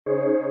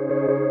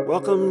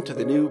Welcome to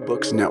the New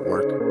Books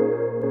Network.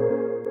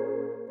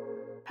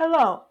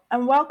 Hello,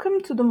 and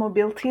welcome to the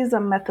Mobilities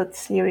and Methods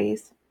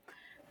series.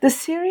 The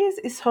series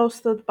is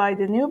hosted by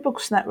the New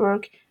Books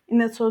Network in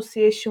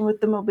association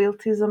with the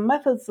Mobilities and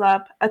Methods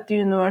Lab at the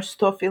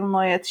University of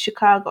Illinois at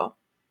Chicago.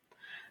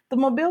 The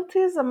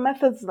Mobilities and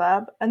Methods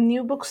Lab and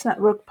New Books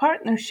Network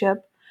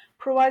partnership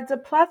provides a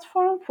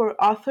platform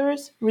for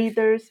authors,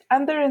 readers,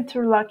 and their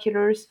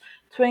interlocutors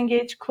to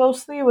engage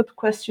closely with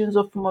questions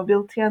of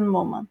mobility and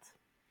movement.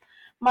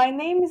 My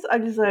name is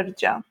Aliza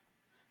Arjan.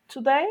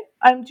 Today,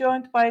 I'm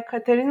joined by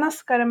Caterina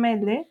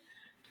Scaramelli,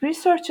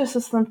 Research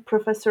Assistant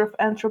Professor of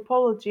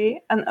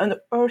Anthropology and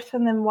Earth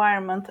and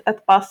Environment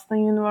at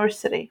Boston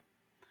University.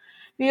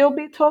 We'll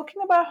be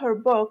talking about her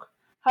book,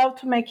 How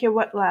to Make a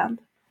Wetland,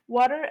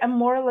 Water and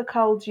Moral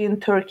Ecology in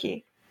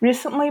Turkey,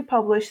 recently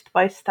published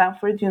by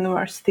Stanford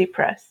University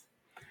Press.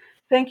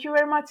 Thank you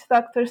very much,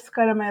 Dr.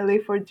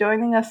 Scaramelli, for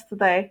joining us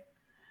today.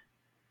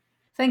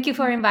 Thank you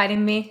for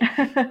inviting me.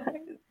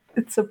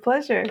 It's a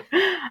pleasure.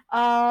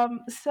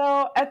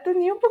 So, at the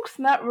New Books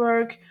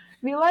Network,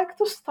 we like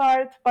to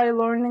start by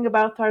learning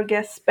about our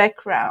guests'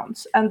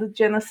 backgrounds and the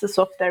genesis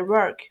of their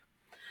work.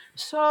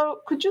 So,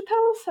 could you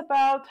tell us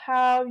about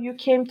how you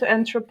came to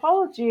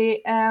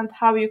anthropology and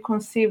how you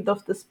conceived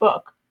of this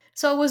book?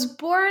 So I was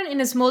born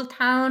in a small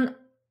town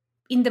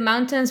in the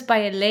mountains by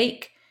a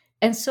lake.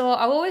 And so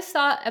I always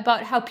thought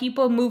about how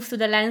people move through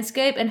the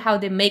landscape and how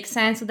they make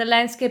sense of the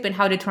landscape and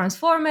how they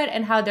transform it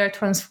and how they're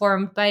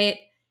transformed by it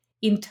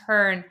in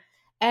turn.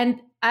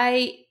 And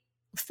I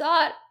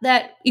thought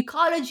that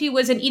ecology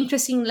was an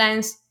interesting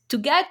lens to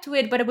get to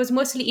it, but I was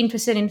mostly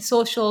interested in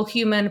social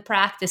human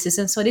practices.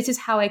 And so this is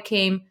how I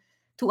came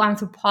to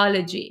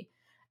anthropology.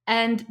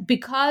 And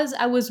because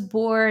I was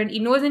born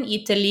in northern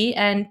Italy,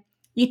 and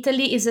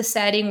Italy is a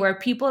setting where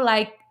people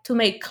like to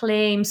make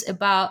claims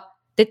about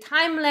the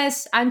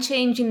timeless,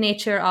 unchanging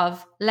nature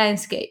of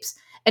landscapes.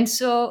 And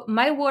so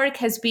my work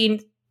has been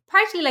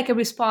partly like a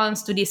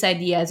response to these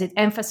ideas. It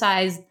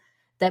emphasized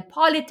the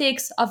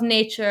politics of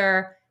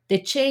nature, the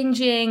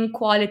changing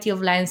quality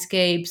of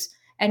landscapes,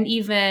 and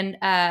even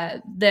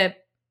the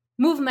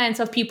movements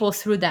of people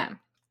through them,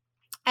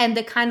 and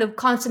the kind of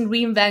constant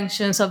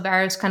reinventions of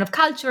various kind of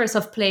cultures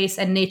of place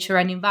and nature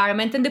and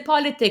environment, and the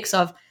politics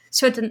of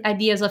certain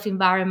ideas of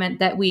environment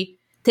that we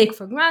take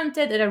for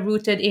granted that are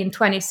rooted in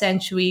 20th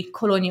century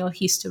colonial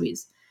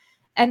histories.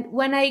 And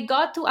when I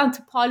got to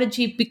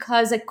anthropology,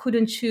 because I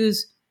couldn't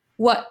choose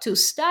what to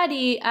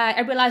study, I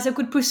realized I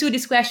could pursue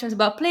these questions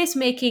about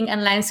placemaking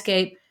and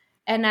landscape.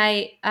 And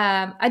I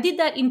did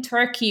that in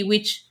Turkey,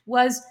 which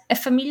was a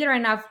familiar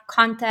enough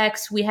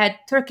context. We had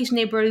Turkish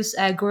neighbors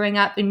growing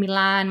up in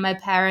Milan. My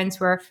parents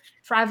were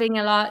traveling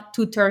a lot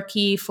to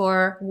Turkey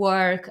for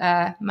work.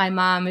 My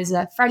mom is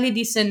a fairly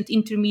decent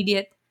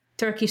intermediate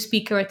Turkish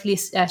speaker, at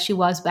least she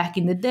was back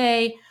in the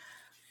day.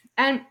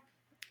 And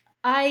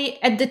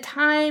at the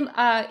time,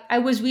 I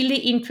was really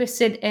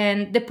interested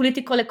in the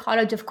political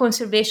ecology of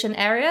conservation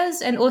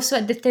areas, and also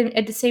at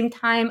the same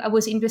time, I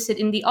was interested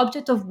in the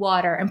object of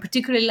water, and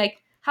particularly like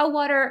how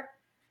water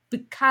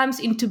comes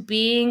into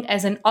being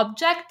as an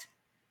object,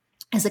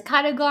 as a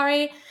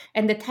category,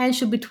 and the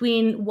tension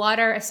between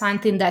water as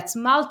something that's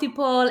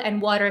multiple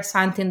and water as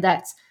something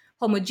that's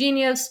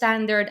homogeneous,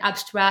 standard,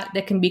 abstract,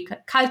 that can be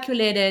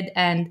calculated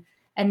and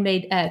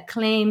made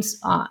claims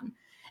on,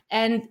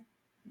 and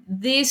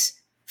this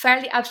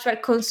fairly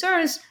abstract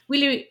concerns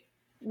really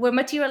were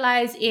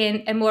materialized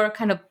in a more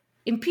kind of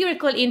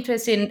empirical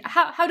interest in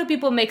how do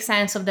people make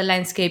sense of the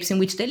landscapes in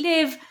which they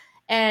live,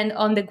 and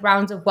on the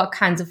grounds of what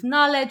kinds of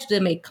knowledge do they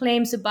make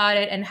claims about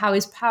it, and how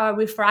is power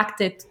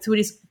refracted through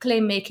these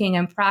claim making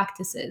and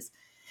practices.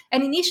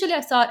 And initially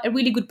I thought a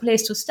really good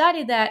place to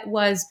study that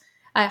was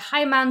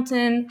high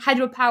mountain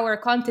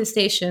hydropower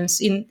contestations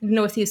in the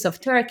northeast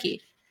of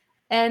Turkey.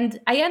 And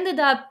I ended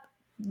up,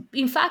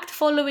 in fact,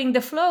 following the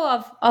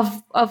flow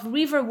of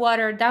river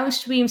water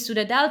downstreams to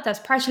the deltas,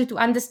 partially to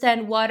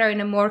understand water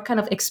in a more kind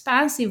of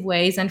expansive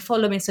ways, and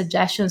following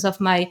suggestions of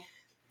my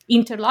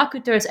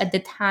interlocutors at the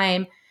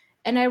time.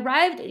 And I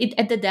arrived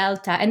at the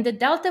delta, and the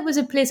delta was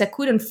a place I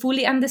couldn't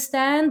fully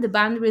understand. The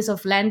boundaries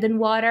of land and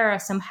water are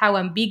somehow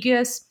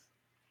ambiguous.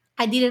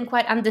 I didn't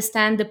quite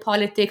understand the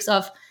politics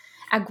of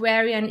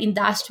agrarian,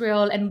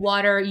 industrial, and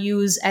water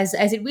use as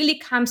it really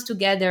comes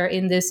together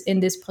in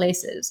these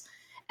places.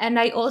 And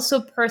I also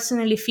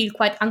personally feel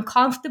quite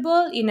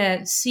uncomfortable in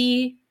a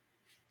sea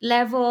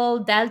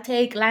level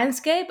deltaic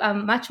landscape.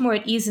 I'm much more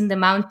at ease in the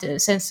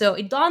mountains. And so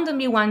it dawned on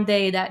me one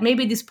day that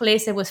maybe this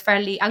place that was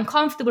fairly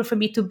uncomfortable for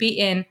me to be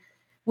in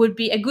would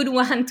be a good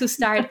one to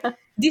start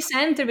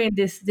decentering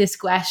these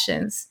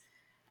questions.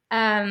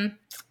 And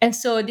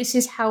so this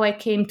is how I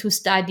came to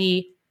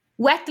study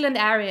wetland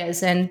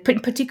areas, and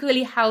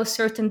particularly how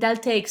certain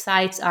deltaic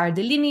sites are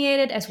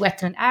delineated as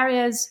wetland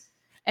areas.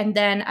 And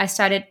then I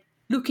started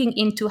looking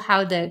into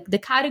how the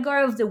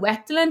category of the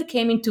wetland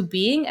came into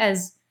being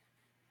as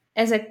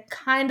a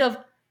kind of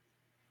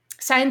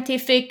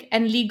scientific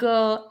and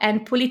legal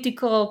and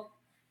political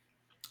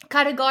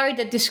category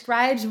that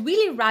describes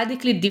really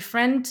radically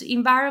different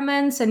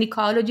environments and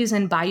ecologies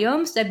and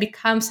biomes that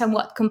become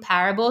somewhat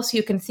comparable. So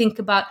you can think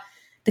about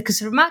the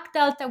Kazarmak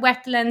Delta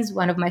wetlands,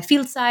 one of my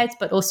field sites,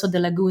 but also the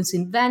lagoons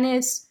in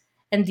Venice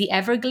and the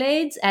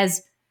Everglades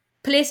as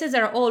places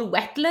that are all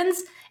wetlands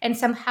and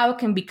somehow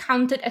can be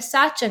counted as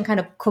such and kind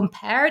of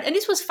compared. And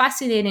this was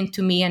fascinating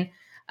to me. And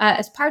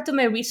as part of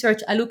my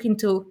research, I look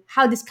into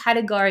how this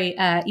category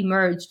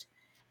emerged.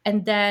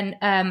 And then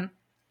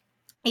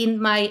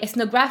in my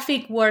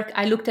ethnographic work,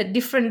 I looked at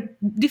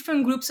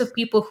different groups of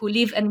people who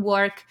live and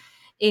work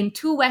in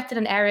two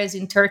wetland areas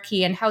in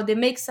Turkey and how they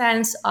make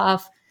sense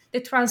of the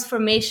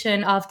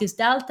transformation of these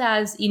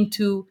deltas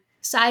into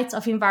sites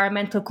of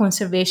environmental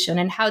conservation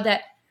and how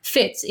that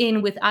fits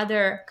in with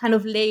other kind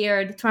of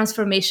layered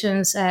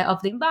transformations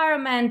of the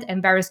environment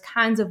and various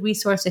kinds of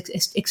resource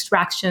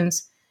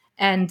extractions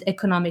and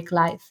economic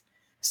life.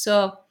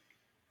 So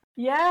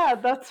Yeah,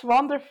 that's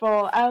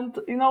wonderful. And,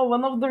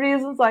 one of the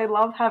reasons I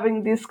love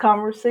having these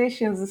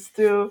conversations is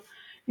to,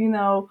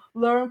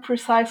 learn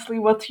precisely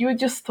what you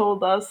just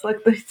told us,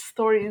 like the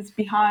stories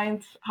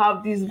behind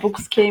how these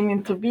books came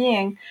into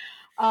being.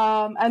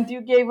 And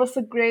you gave us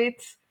a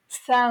great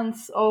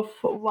sense of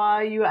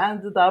why you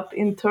ended up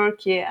in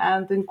Turkey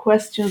and in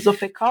questions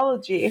of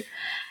ecology.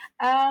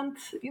 And,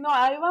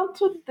 I want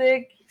to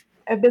dig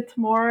a bit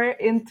more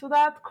into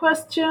that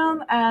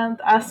question and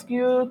ask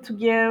you to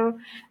give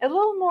a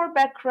little more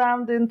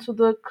background into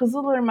the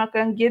Kızılırmak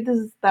and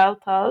Gediz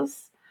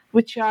deltas,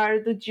 which are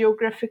the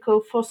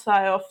geographical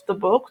foci of the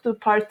book, the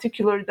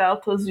particular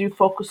deltas you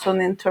focus on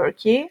in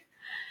Turkey.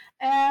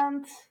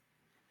 And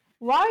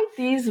why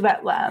these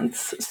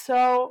wetlands?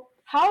 So,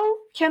 how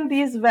can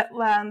these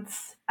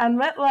wetlands and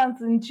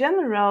wetlands in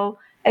general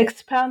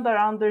expand our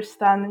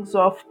understandings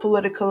of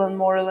political and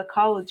moral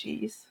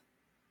ecologies?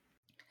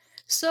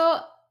 So,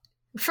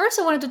 first,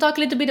 I wanted to talk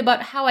a little bit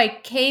about how I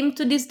came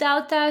to these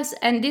deltas.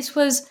 And this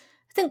was,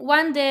 I think,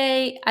 one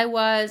day I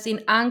was in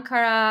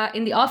Ankara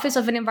in the office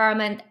of an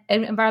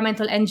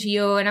environmental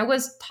NGO, and I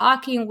was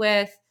talking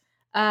with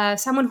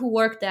someone who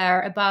worked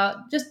there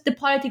about just the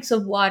politics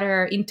of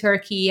water in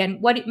Turkey and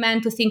what it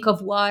meant to think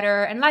of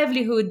water and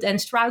livelihood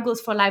and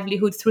struggles for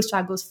livelihood through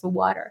struggles for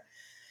water.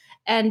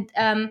 And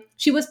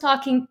she was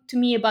talking to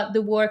me about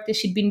the work that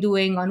she'd been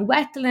doing on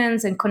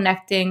wetlands and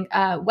connecting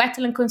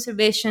wetland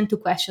conservation to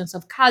questions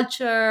of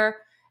culture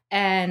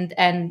and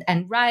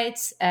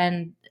rights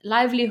and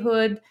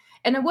livelihood.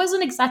 And I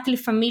wasn't exactly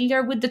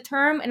familiar with the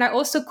term, and I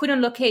also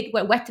couldn't locate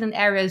what wetland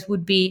areas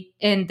would be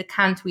in the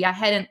country.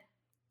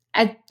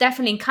 I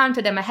definitely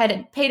encountered them. I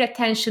hadn't paid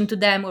attention to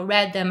them or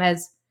read them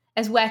as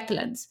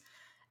wetlands.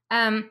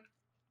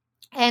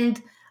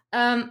 And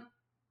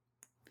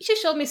she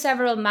showed me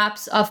several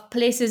maps of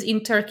places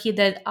in Turkey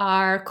that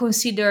are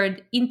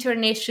considered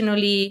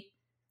internationally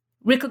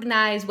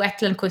recognized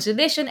wetland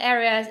conservation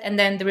areas. And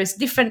then there is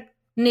different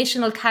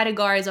national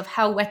categories of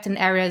how wetland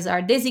areas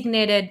are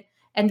designated.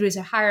 And there is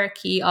a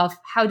hierarchy of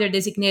how they're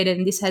designated.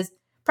 And this has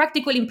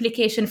practical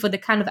implication for the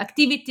kind of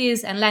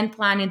activities and land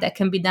planning that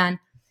can be done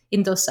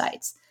in those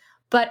sites.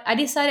 But I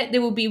decided it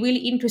would be really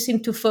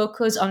interesting to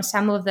focus on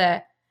some of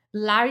the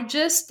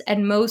largest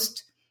and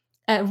most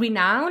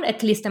renowned,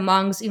 at least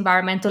amongst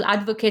environmental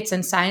advocates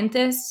and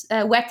scientists,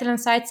 wetland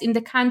sites in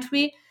the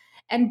country.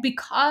 And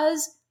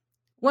because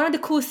one of the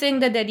cool things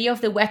that the idea of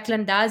the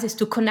wetland does is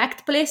to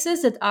connect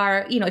places that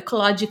are,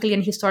 ecologically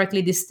and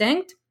historically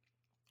distinct,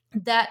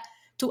 that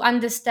to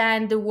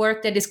understand the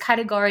work that this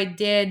category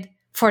did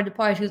for the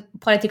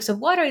politics of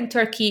water in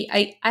Turkey,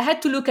 I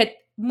had to look at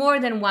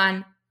more than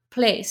one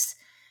place.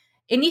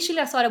 Initially,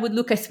 I thought I would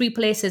look at 3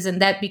 places,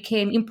 and that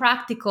became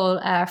impractical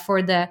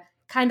for the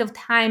kind of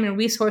time and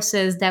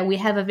resources that we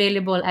have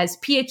available as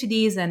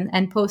PhDs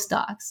and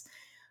postdocs.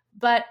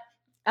 But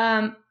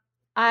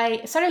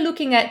I started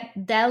looking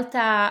at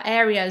delta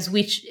areas,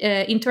 which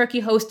in Turkey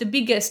host the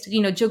biggest,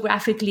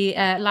 geographically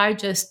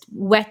largest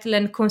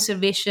wetland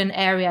conservation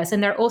areas.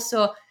 And they're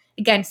also,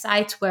 again,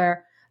 sites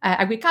where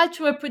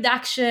agricultural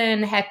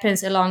production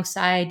happens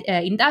alongside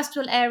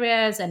industrial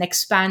areas and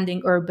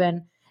expanding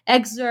urban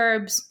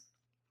exurbs.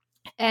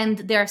 And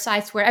there are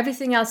sites where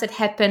everything else that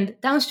happened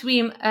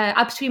downstream,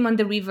 upstream on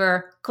the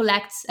river,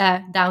 collects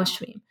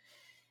downstream.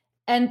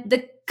 And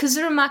the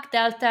Kızılırmak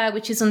Delta,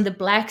 which is on the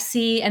Black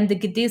Sea, and the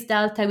Gediz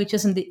Delta, which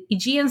is on the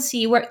Aegean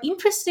Sea, were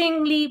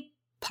interestingly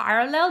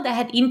parallel. They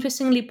had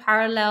interestingly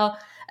parallel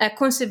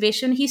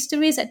conservation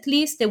histories, at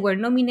least. They were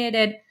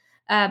nominated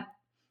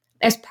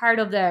as part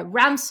of the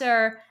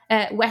Ramsar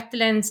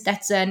Wetlands.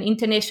 That's an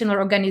international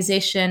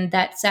organization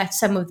that sets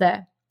some of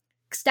the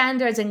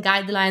standards and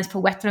guidelines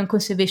for wetland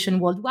conservation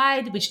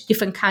worldwide, which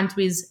different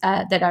countries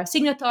that are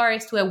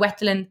signatories to a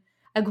wetland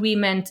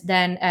agreement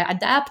then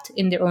adapt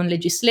in their own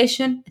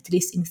legislation, at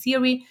least in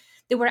theory.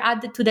 They were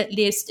added to that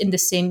list in the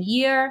same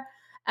year.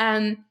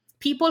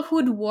 People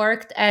who'd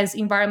worked as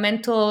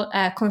environmental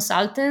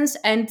consultants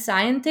and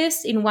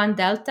scientists in one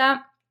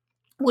delta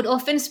would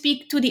often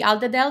speak to the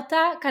other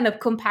delta kind of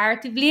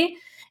comparatively.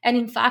 And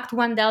in fact,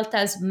 one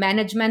delta's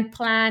management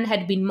plan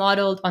had been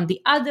modeled on the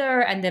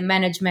other, and the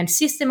management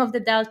system of the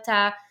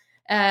delta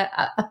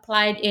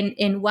applied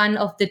in one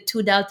of the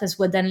two deltas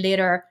were then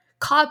later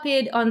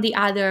copied on the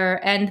other.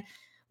 And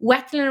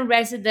wetland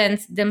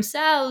residents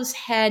themselves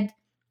had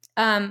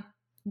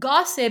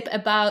gossip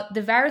about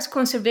the various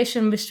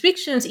conservation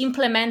restrictions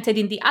implemented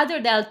in the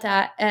other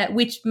delta,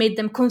 which made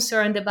them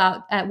concerned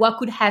about what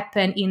could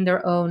happen in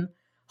their own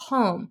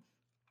home.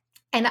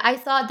 And I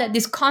thought that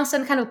this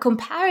constant kind of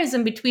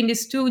comparison between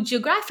these two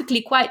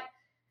geographically quite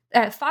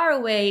far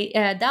away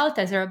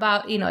deltas are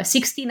about a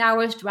 16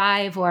 hours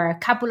drive or a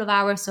couple of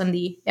hours on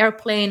the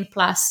airplane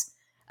plus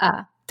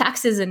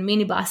taxis and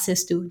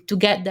minibuses to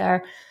get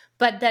there,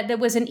 but that there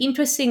was an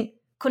interesting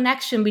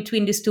connection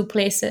between these two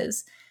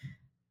places.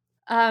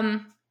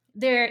 In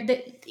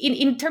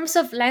terms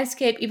of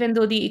landscape, even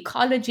though the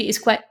ecology is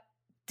quite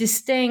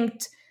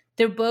distinct,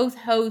 they both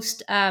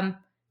host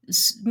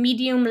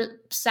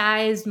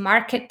medium-sized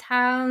market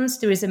towns.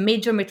 There is a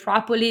major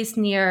metropolis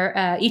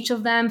near each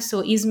of them.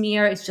 So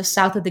Izmir is just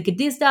south of the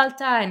Gediz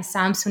Delta, and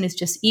Samsun is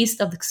just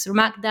east of the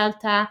Surmak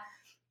Delta.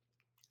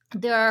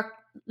 Their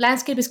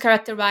landscape is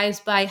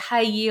characterized by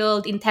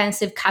high-yield,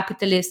 intensive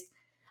capitalist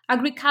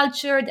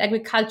agriculture. The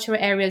agriculture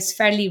area is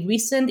fairly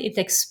recent. It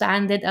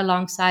expanded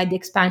alongside the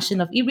expansion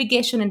of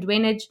irrigation and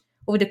drainage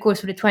over the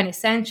course of the 20th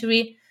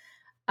century.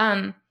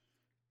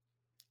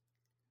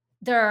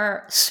 There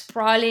are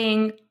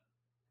sprawling,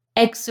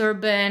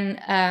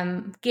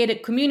 exurban,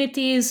 gated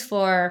communities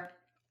for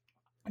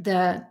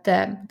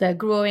the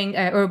growing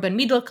urban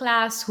middle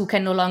class who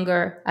can no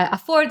longer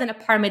afford an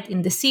apartment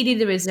in the city.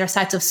 There are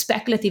sites of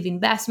speculative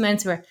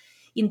investments or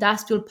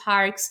industrial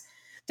parks.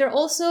 There are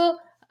also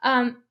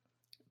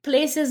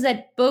places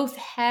that both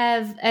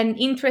have an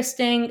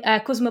interesting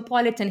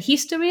cosmopolitan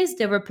histories.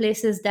 There were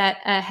places that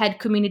had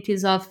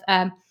communities of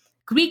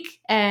Greek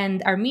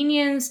and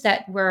Armenians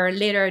that were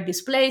later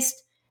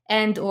displaced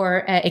and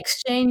or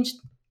exchanged.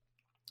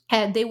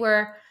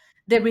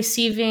 They're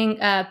receiving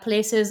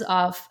places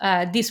of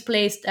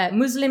displaced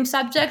Muslim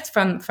subjects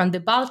from the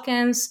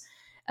Balkans,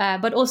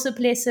 but also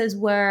places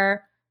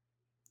where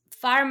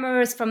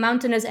farmers from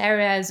mountainous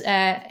areas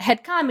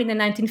had come in the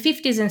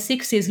 1950s and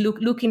 60s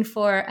looking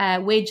for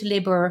wage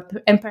labor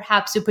and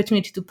perhaps the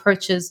opportunity to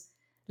purchase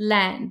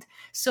land.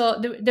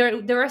 So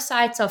there are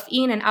sites of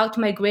in and out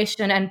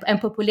migration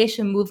and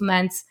population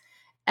movements,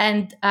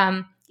 and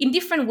in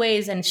different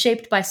ways and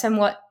shaped by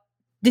somewhat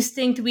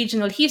distinct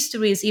regional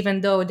histories,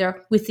 even though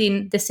they're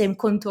within the same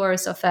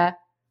contours of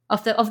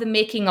the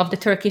making of the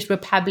Turkish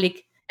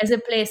Republic as a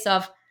place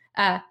of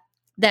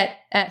that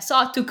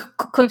sought to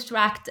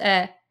construct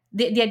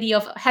the idea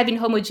of having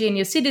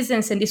homogeneous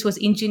citizens, and this was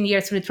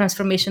engineered through the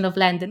transformation of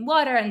land and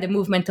water and the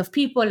movement of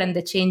people and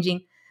the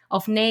changing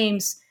of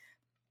names.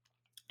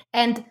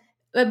 And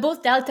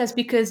both deltas,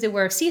 because they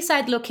were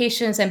seaside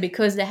locations and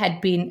because they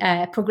had been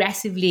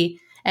progressively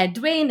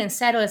drained and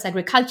settled as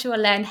agricultural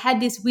land,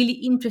 had this really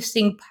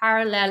interesting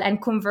parallel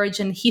and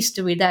convergent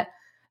history that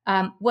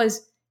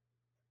was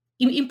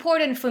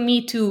important for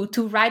me to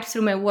write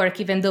through my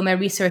work, even though my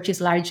research is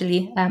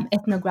largely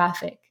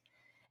ethnographic.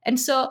 And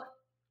so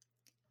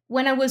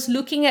when I was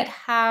looking at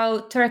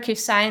how Turkish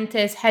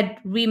scientists had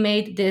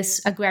remade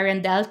these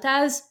agrarian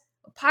deltas,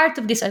 part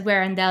of these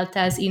agrarian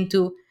deltas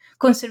into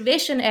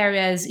conservation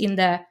areas in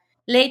the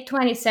late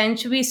 20th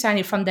century,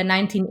 starting from the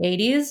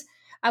 1980s,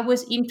 I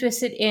was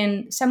interested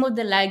in some of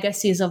the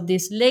legacies of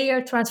these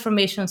layered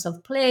transformations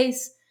of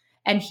place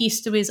and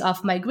histories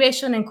of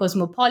migration and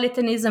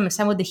cosmopolitanism, and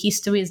some of the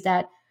histories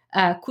that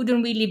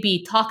couldn't really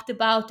be talked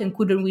about and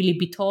couldn't really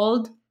be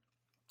told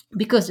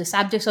because the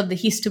subjects of the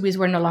histories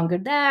were no longer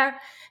there,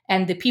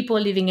 and the people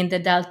living in the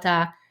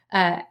delta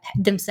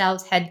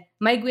themselves had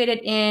migrated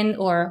in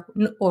or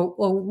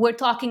were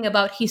talking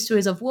about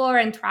histories of war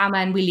and trauma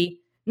and really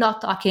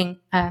not talking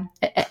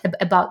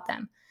about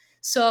them.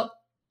 So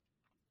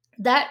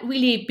that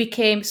really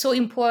became so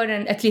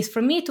important, at least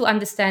for me, to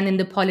understand in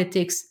the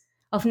politics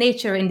of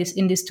nature in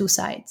these two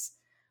sides.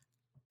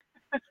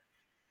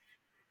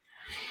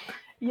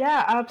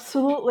 Yeah,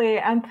 absolutely.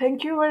 And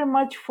thank you very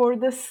much for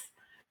this,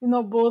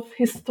 both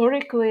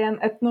historically and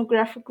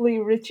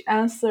ethnographically rich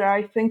answer.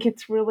 I think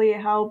it really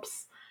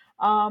helps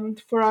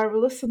for our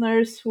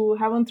listeners who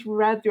haven't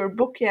read your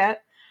book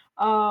yet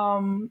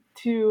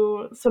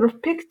to sort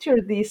of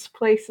picture these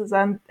places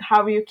and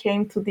how you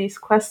came to these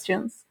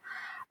questions.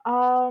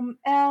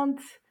 And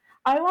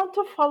I want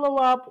to follow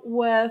up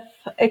with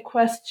a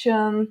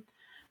question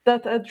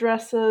that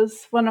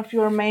addresses one of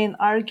your main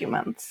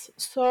arguments.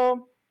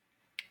 So,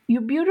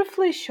 you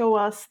beautifully show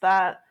us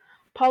that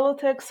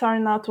politics are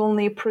not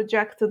only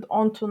projected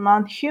onto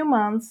non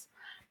humans,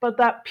 but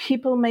that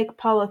people make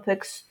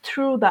politics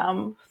through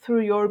them,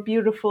 through your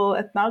beautiful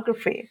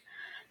ethnography.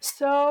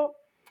 So,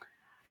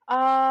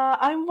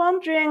 I'm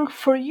wondering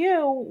for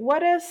you,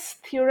 what is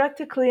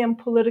theoretically and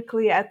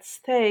politically at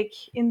stake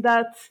in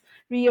that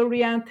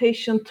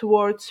reorientation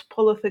towards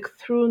politics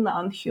through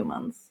non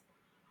humans?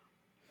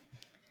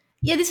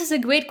 Yeah, this is a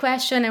great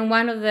question and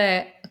one of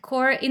the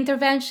core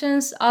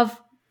interventions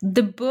of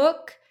the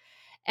book.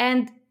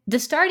 And the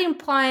starting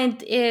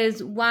point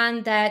is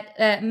one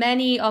that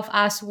many of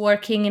us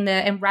working in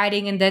and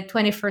writing in the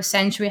 21st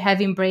century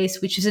have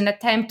embraced, which is an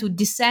attempt to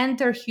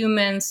decenter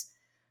humans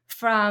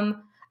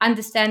from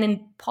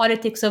understanding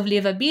politics of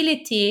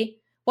livability,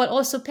 while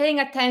also paying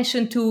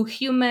attention to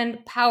human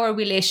power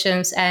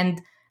relations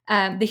and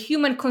the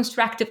human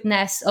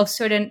constructiveness of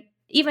certain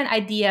even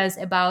ideas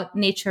about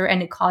nature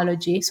and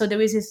ecology. So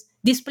there is this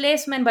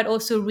displacement, but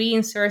also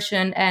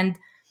reinsertion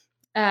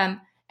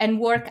and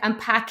work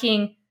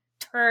unpacking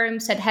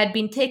terms that had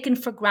been taken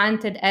for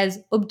granted as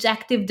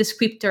objective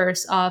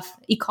descriptors of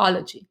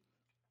ecology.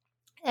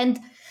 And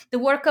the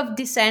work of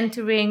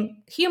decentering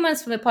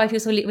humans from the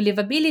politics of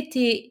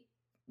livability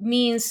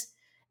means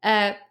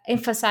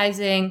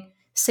emphasizing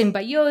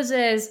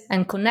symbiosis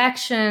and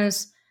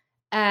connections.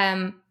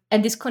 And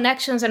these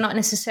connections are not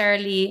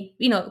necessarily,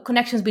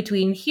 connections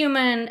between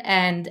human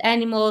and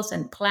animals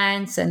and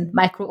plants and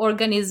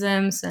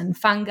microorganisms and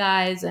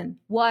fungi and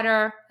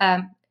water,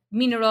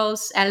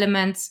 minerals,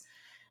 elements.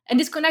 And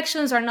these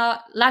connections are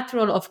not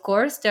lateral, of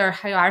course. They're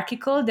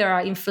hierarchical. They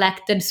are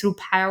inflected through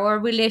power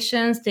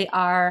relations. They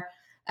are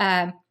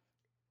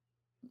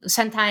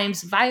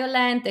sometimes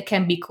violent. They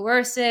can be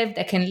coercive.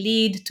 They can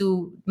lead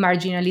to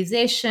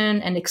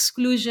marginalization and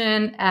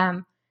exclusion.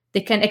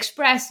 They can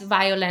express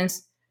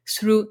violence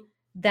through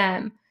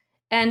them.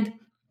 And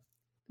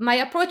my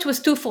approach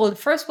was twofold.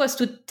 First was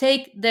to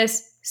take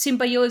this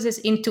symbiosis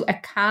into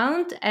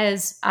account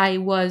as I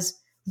was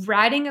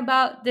writing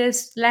about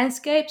these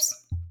landscapes.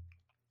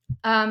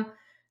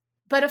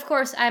 But of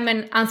course, I'm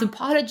an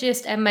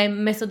anthropologist, and my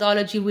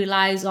methodology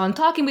relies on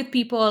talking with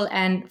people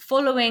and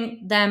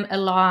following them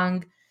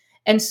along.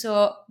 And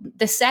so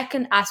the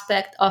second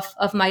aspect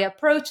of my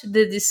approach,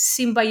 this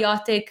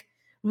symbiotic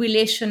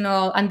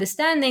relational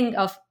understanding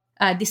of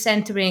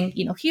decentering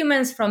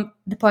humans from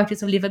the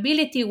politics of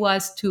livability,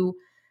 was to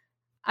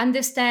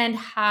understand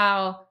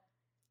how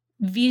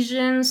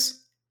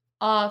visions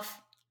of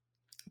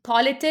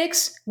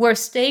politics were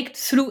staked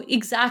through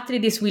exactly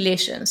these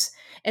relations.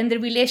 And the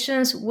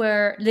relations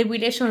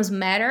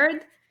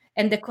mattered,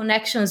 and the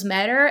connections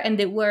matter, and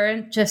they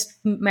weren't just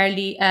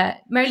merely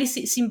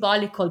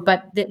symbolical,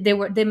 but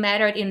they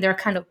mattered in their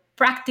kind of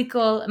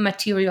practical,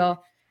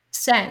 material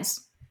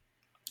sense.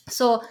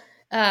 So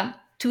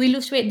to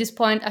illustrate this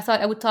point, I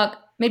thought I would talk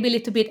maybe a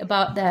little bit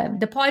about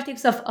the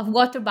politics of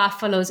water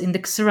buffaloes in the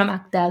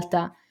Xuramac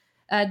Delta.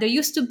 There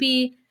used to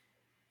be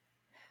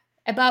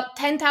about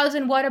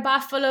 10,000 water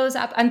buffaloes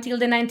up until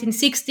the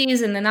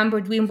 1960s, and the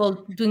number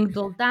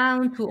dwindled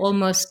down to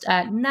almost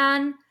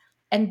none.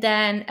 And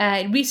then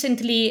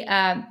recently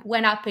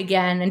went up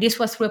again. And this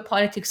was through a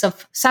politics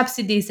of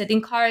subsidies that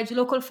encouraged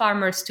local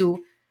farmers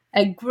to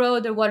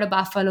grow their water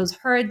buffaloes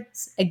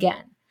herds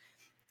again.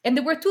 And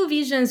there were two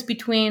visions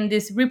between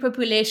this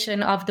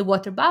repopulation of the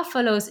water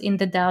buffaloes in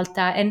the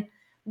Delta. And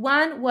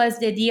one was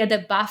the idea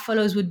that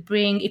buffaloes would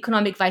bring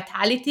economic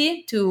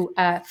vitality to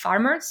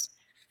farmers.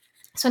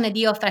 So an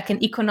idea of like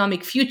an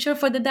economic future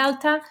for the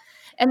Delta.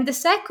 And the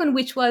second,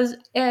 which was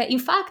in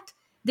fact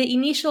the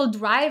initial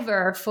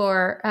driver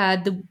for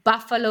the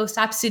buffalo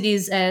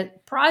subsidies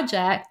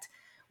project,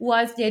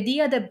 was the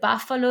idea that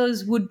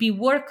buffaloes would be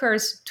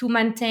workers to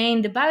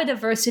maintain the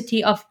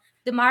biodiversity of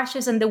the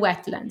marshes and the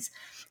wetlands.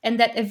 And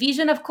that a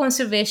vision of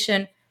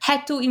conservation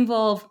had to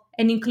involve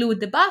and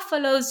include the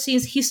buffaloes,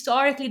 since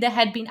historically they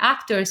had been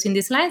actors in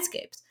these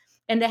landscapes.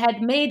 And they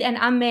had made and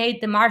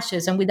unmade the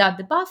marshes. And without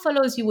the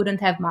buffaloes, you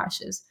wouldn't have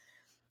marshes.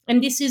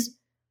 And this is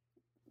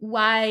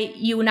why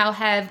you now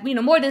have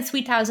more than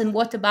 3,000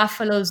 water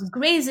buffaloes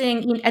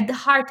grazing at the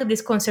heart of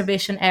this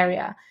conservation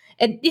area.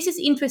 And this is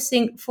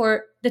interesting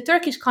for the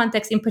Turkish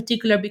context in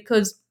particular,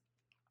 because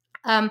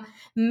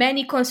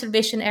many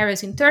conservation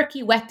areas in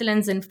Turkey,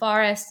 wetlands and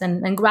forests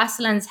and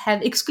grasslands,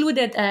 have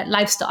excluded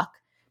livestock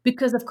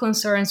because of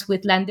concerns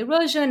with land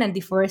erosion and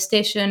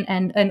deforestation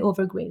and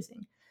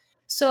overgrazing.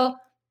 So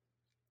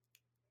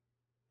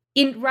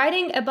in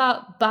writing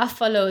about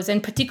buffaloes,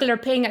 in particular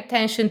paying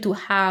attention to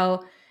how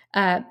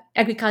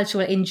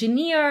agricultural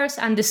engineers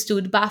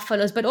understood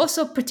buffaloes, but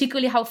also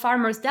particularly how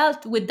farmers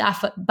dealt with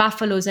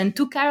buffaloes and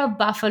took care of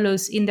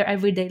buffaloes in their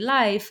everyday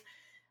life,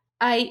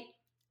 I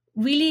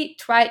really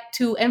tried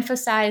to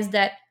emphasize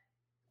that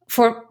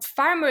for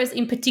farmers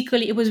in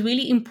particular, it was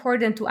really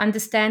important to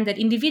understand that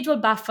individual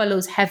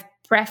buffaloes have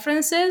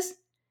preferences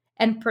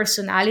and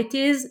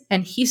personalities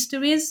and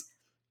histories,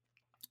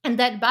 and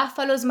that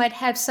buffaloes might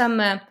have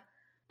some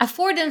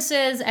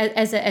affordances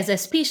as a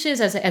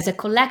species, as a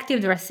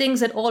collective. There are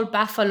things that all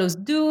buffaloes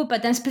do,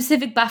 but then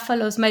specific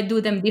buffaloes might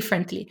do them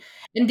differently.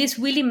 And this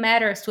really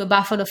matters to a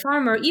buffalo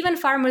farmer, even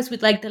farmers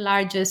with like the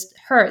largest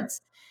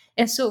herds.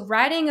 And so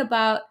writing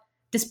about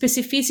the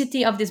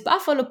specificity of this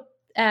buffalo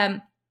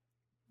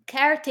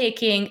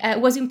caretaking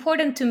was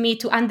important to me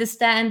to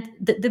understand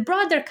the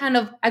broader kind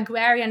of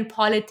agrarian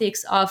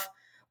politics of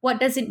what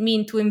does it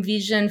mean to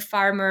envision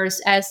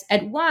farmers as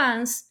at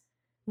once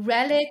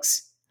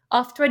relics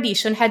of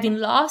tradition, having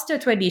lost their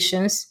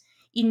traditions,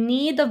 in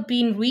need of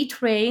being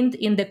retrained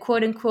in the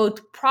quote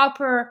unquote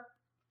proper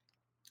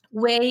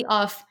way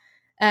of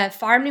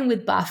farming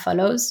with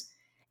buffaloes,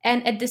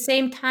 and at the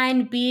same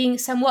time being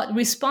somewhat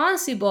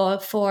responsible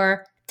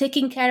for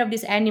taking care of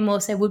these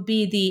animals that would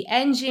be the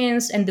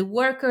engines and the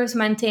workers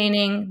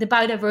maintaining the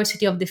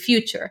biodiversity of the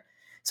future.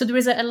 So there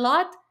is a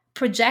lot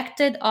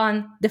projected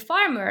on the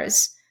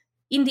farmers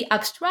in the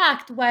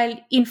abstract, while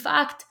in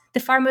fact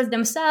the farmers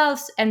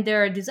themselves and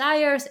their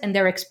desires and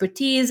their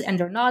expertise and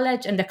their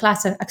knowledge and their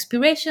class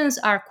aspirations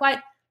are quite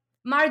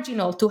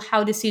marginal to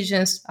how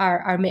decisions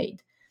are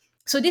made.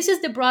 So this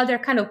is the broader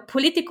kind of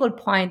political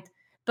point,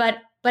 but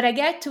I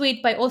get to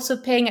it by also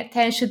paying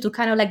attention to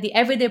kind of like the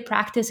everyday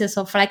practices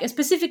of like a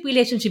specific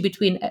relationship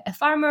between a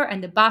farmer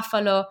and the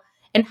buffalo,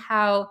 and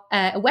how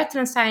a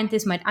wetland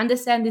scientist might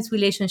understand this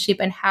relationship,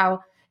 and how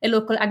a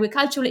local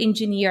agricultural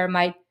engineer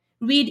might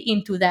read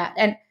into that.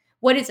 And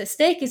what is at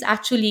stake is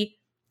actually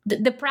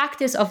the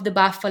practice of the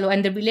buffalo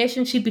and the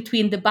relationship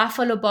between the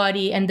buffalo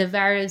body and the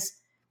various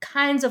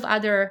kinds of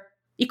other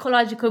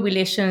ecological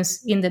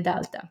relations in the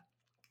delta.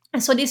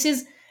 And so this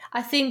is,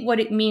 I think, what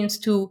it means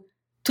to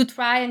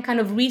try and kind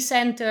of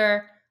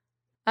recenter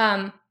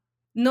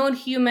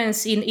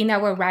non-humans in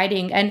our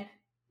writing. And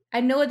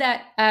I know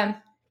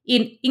that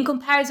in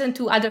comparison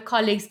to other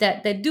colleagues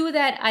that do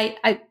that,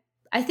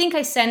 I think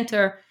I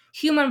center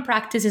human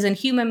practices and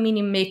human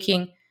meaning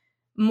making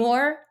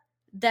more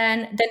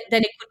than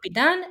it could be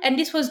done. And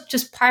this was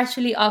just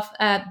partially of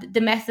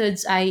the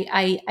methods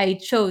I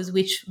chose,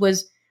 which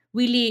was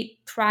really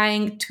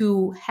trying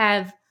to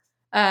have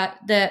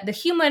the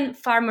human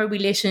farmer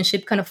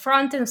relationship kind of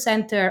front and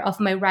center of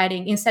my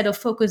writing, instead of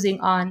focusing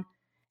on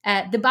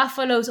the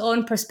buffalo's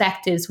own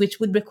perspectives, which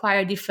would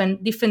require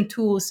different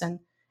tools and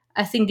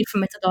I think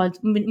different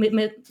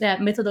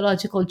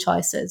methodological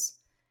choices.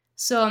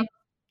 So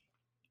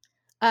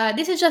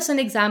this is just an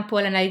example,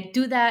 and I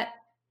do that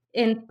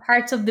in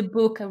parts of the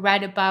book. I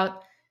write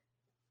about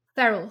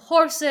feral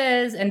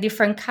horses and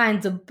different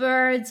kinds of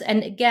birds,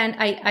 and again,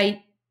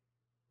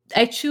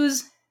 I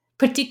choose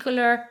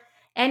particular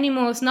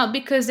animals not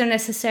because they're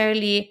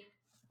necessarily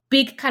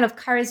big kind of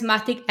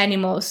charismatic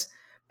animals,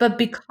 but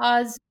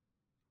because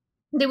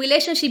the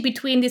relationship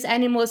between these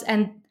animals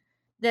and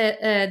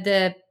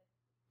the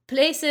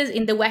places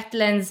in the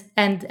wetlands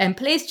and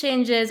place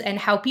changes, and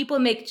how people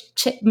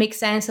make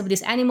sense of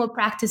these animal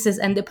practices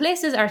and the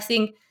places are, I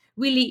think,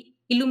 really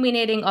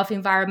illuminating of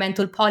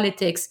environmental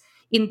politics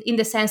in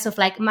the sense of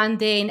like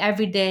mundane,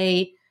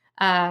 everyday,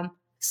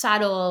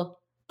 subtle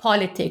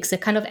politics, a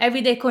kind of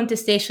everyday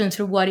contestation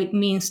through what it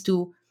means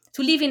to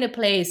live in a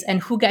place,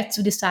 and who gets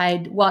to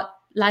decide what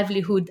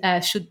livelihood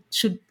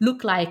should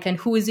look like, and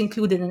who is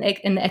included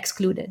and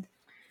excluded.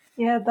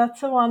 Yeah,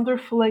 that's a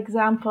wonderful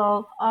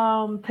example.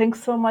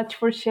 Thanks so much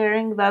for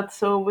sharing that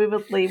so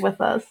vividly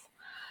with us.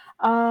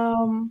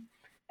 Um,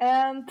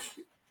 and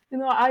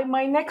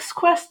my next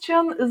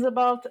question is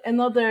about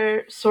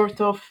another sort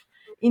of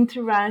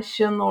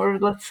intervention, or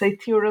let's say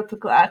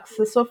theoretical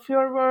axis of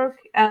your work,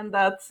 and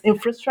that's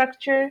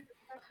infrastructure.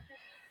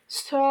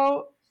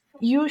 So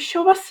you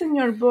show us in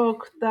your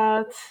book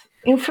that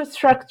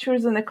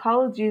infrastructures and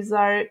ecologies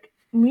are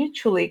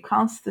mutually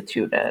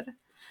constituted.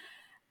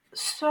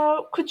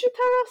 So, could you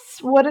tell us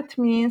what it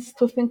means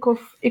to think of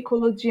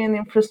ecology and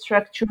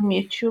infrastructure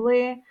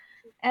mutually?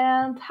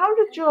 And how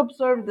did you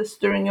observe this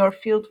during your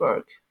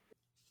fieldwork?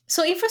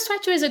 So,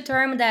 infrastructure is a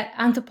term that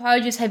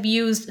anthropologists have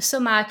used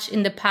so much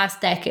in the past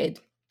decade.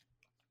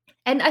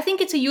 And I think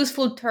it's a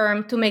useful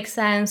term to make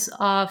sense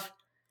of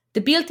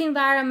the built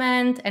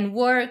environment and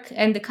work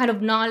and the kind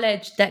of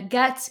knowledge that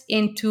gets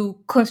into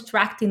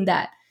constructing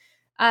that.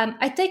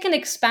 I take an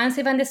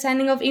expansive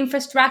understanding of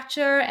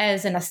infrastructure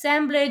as an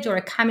assemblage or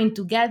a coming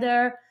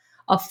together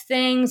of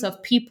things,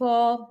 of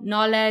people,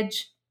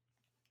 knowledge.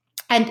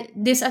 And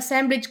this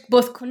assemblage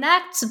both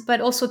connects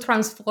but also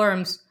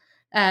transforms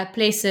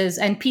places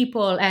and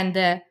people and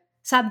the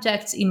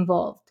subjects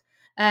involved.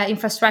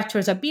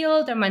 Infrastructures are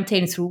built, are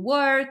maintained through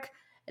work,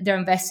 they're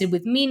invested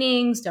with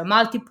meanings, they're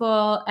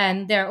multiple,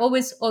 and they're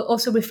always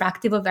also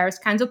refractive of various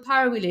kinds of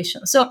power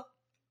relations. So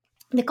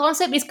the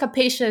concept is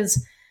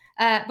capacious,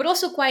 but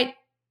also quite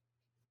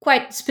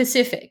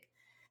specific.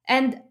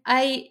 And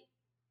I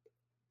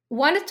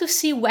wanted to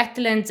see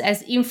wetlands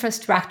as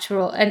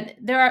infrastructural, and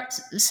there are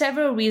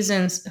several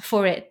reasons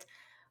for it.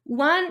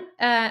 One,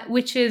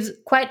 which is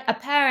quite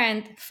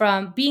apparent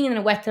from being in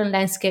a wetland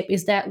landscape,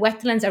 is that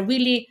wetlands are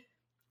really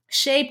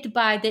shaped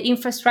by the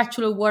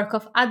infrastructural work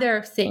of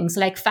other things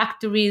like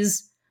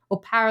factories or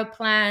power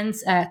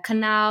plants,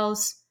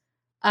 canals,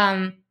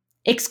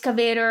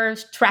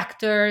 excavators,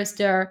 tractors.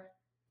 They're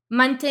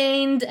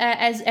maintained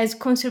as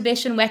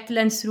conservation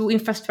wetlands through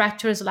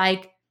infrastructures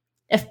like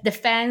the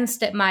fence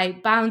that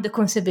might bound the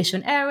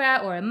conservation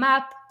area, or a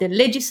map, the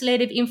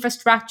legislative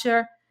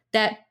infrastructure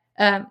that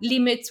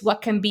limits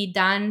what can be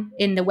done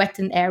in the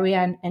wetland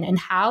area and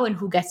how and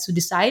who gets to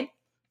decide.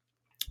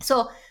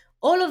 So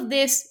all of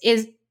this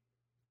is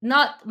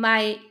not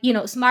my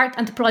smart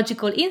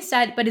anthropological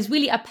insight, but is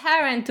really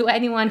apparent to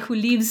anyone who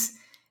lives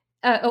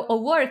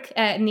or work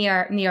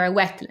near a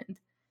wetland.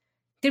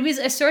 There is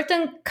a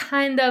certain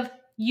kind of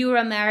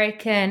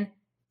Euro-American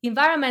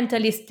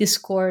environmentalist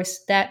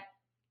discourse that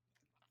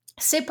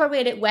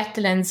separated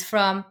wetlands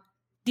from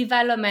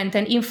development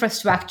and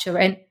infrastructure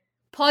and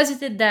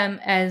posited them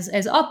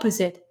as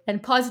opposite,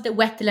 and posited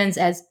wetlands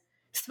as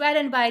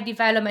threatened by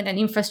development and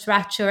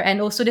infrastructure,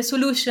 and also the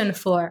solution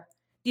for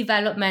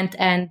development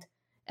and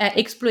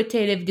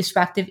exploitative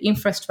destructive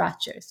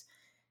infrastructures.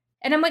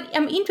 And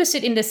I'm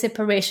interested in the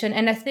separation,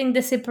 and I think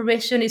the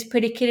separation is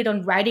predicated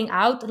on writing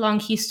out long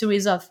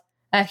histories of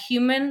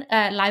human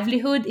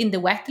livelihood in the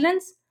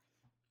wetlands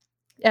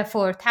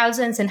for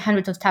thousands and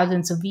hundreds of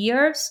thousands of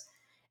years.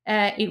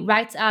 It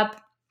writes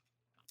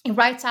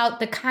out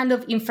the kind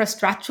of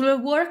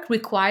infrastructural work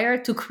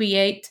required to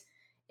create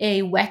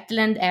a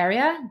wetland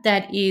area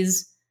that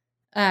is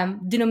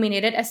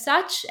denominated as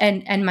such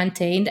and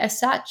maintained as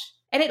such.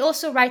 And it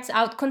also writes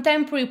out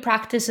contemporary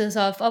practices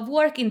of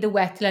work in the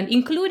wetland,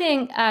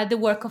 including the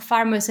work of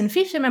farmers and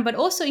fishermen, but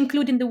also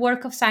including the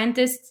work of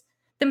scientists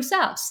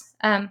themselves,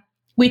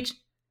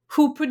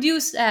 who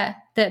produce the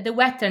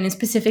wetland in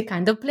specific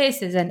kind of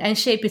places and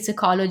shape its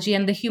ecology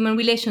and the human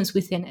relations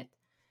within it.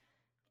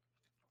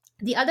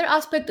 The other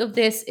aspect of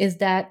this is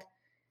that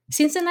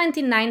since the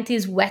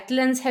 1990s,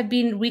 wetlands have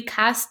been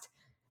recast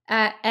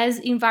as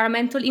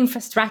environmental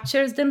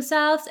infrastructures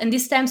themselves, and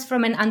this stems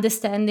from an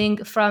understanding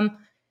from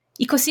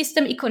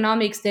ecosystem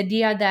economics, the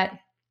idea that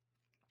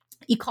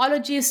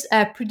ecologists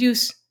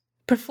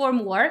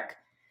perform work,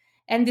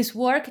 and this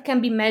work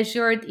can be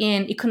measured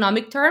in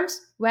economic terms,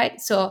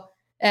 right? So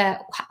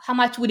how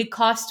much would it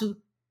cost to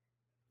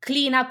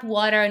clean up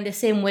water in the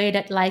same way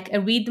that like a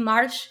reed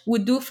marsh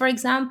would do, for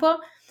example?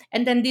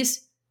 And then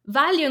this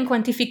value and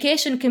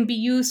quantification can be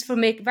used for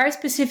make very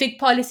specific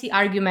policy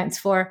arguments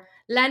for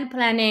land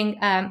planning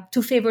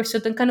to favor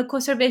certain kind of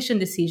conservation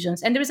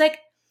decisions. And there is like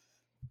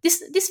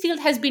this field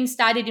has been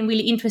studied in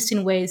really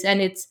interesting ways,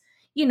 and it's,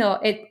 you know,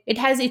 it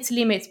has its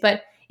limits,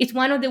 but it's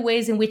one of the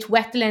ways in which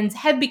wetlands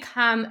have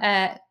become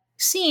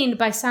seen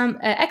by some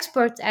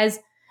experts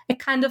as a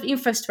kind of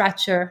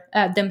infrastructure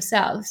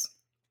themselves.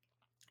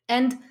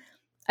 And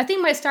I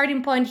think my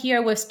starting point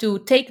here was to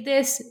take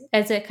this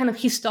as a kind of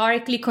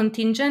historically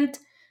contingent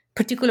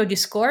particular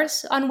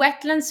discourse on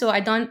wetlands. So I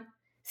don't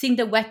think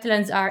that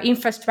wetlands are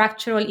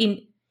infrastructural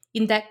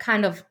in that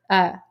kind of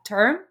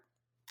term,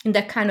 in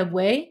that kind of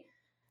way.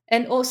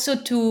 And also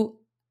to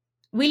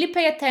really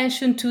pay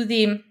attention to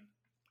the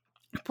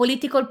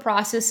political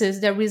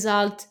processes that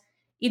result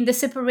in the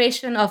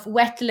separation of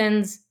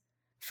wetlands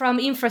from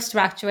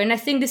infrastructure. And I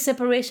think the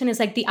separation is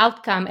like the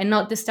outcome and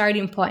not the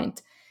starting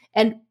point.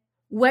 And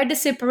where the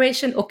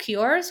separation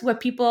occurs,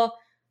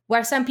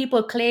 where some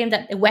people claim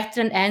that a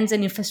wetland ends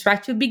and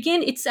infrastructure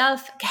begin,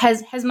 itself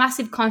has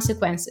massive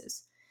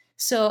consequences.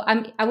 So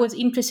I was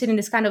interested in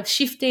this kind of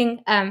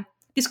shifting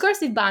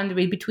discursive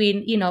boundary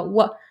between, you know,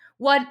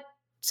 what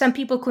some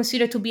people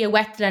consider to be a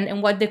wetland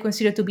and what they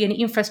consider to be an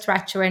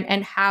infrastructure,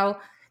 and how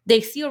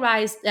they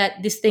theorize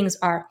that these things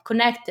are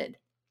connected.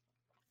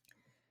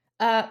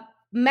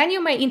 Many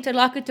of my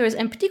interlocutors,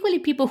 and particularly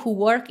people who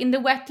work in the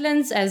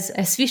wetlands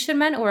as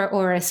fishermen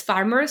or as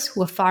farmers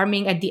who are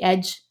farming at the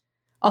edge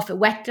of a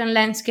wetland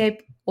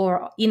landscape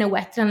or in a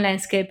wetland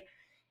landscape,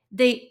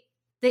 they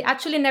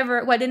actually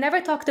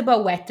never talked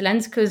about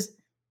wetlands, because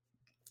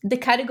the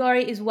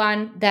category is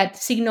one that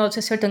signals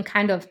a certain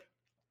kind of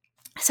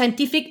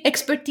scientific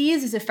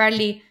expertise. Is a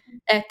fairly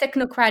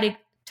technocratic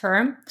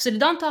term. So they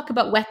don't talk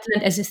about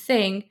wetland as a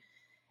thing,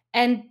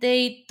 and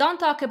they don't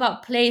talk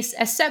about place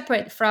as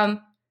separate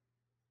from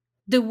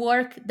the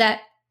work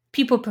that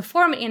people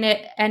perform in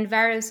it and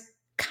various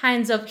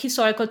kinds of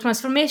historical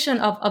transformation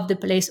of the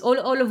place,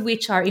 all of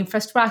which are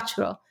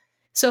infrastructural.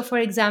 So, for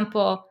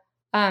example,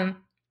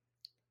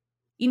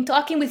 in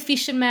talking with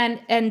fishermen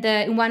and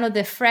in one of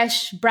the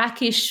fresh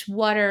brackish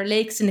water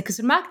lakes in the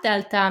Kızılırmak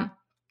Delta,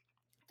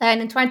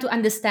 and in trying to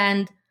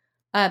understand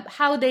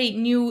how they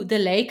knew the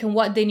lake and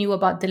what they knew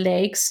about the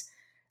lakes,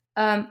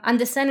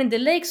 understanding the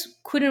lakes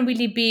couldn't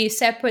really be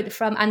separate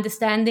from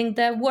understanding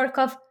the work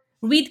of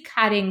reed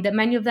cutting that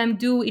many of them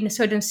do in a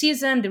certain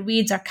season. The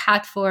reeds are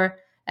cut for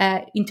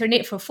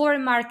for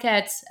foreign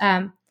markets.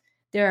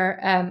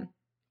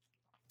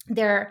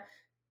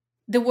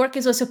 The work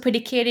is also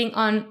predicating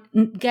on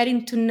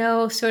getting to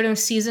know certain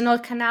seasonal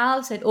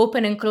canals that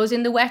open and close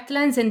in the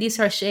wetlands, and these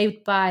are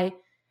shaped by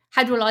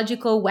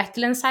hydrological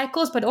wetland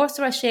cycles, but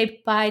also are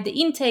shaped by the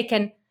intake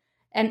and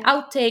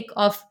outtake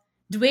of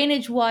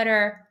drainage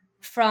water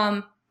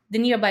from the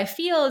nearby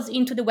fields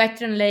into the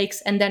wetland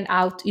lakes and then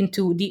out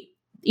into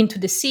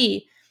the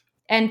sea.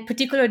 And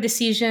particular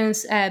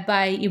decisions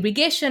by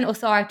irrigation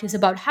authorities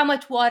about how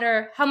much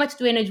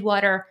drainage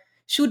water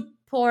should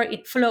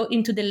flow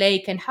into the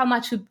lake and how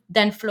much should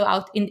then flow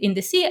out in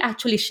the sea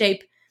actually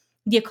shape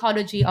the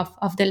ecology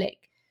of the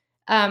lake.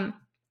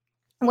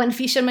 When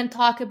fishermen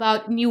talk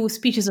about new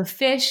species of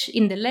fish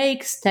in the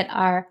lakes that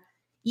are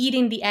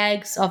eating the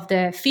eggs of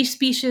the fish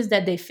species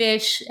that they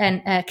fish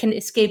and can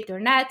escape their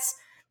nets,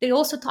 they're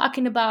also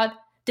talking about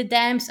the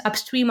dams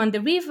upstream on the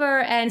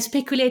river and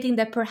speculating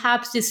that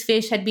perhaps this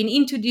fish had been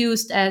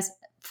introduced as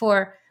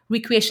for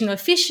recreational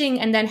fishing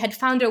and then had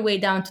found their way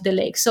down to the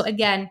lake. So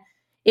again,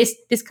 is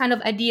this kind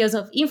of ideas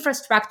of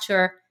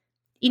infrastructure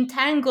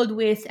entangled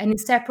with and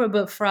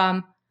inseparable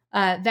from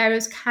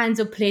various kinds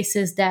of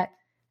places that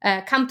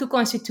come to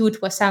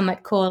constitute what some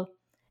might call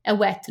a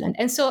wetland.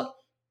 And so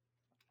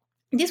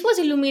this was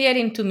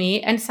illuminating to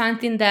me, and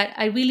something that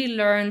I really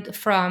learned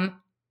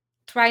from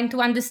trying to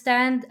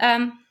understand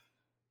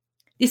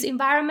these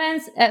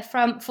environments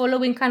from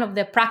following kind of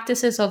the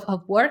practices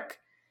of work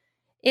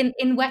in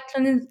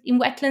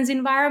wetlands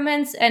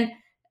environments. And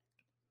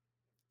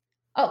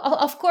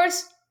of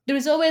course, there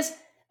is always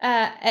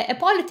a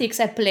politics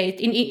at play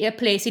in a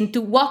place into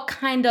what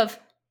kind of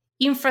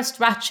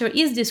infrastructure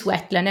is this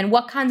wetland, and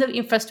what kinds of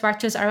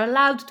infrastructures are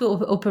allowed to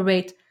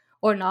operate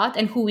or not,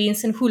 and who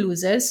wins and who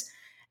loses,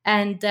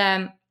 and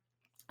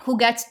who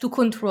gets to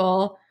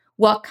control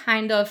what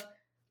kind of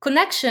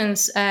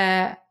connections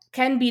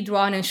can be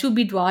drawn and should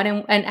be drawn,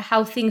 and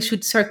how things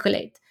should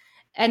circulate.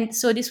 And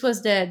so this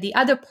was the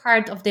other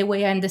part of the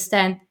way I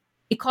understand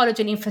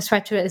ecology and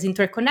infrastructure as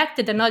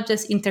interconnected, and not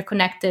just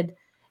interconnected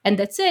and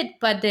that's it,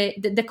 but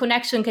the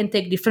connection can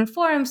take different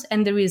forms,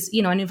 and there is,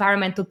 an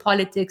environmental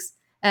politics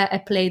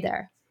at play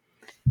there.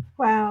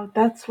 Wow,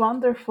 that's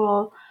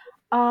wonderful.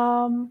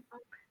 Um,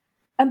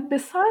 and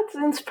besides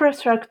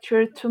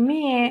infrastructure, to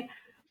me,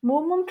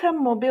 movement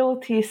and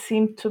mobility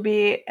seem to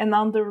be an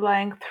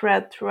underlying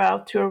thread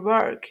throughout your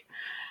work.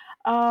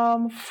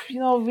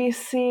 We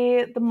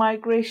see the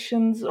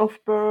migrations of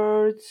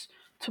birds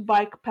to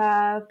bike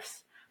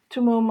paths,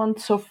 to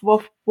movements of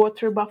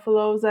water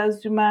buffaloes,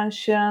 as you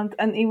mentioned,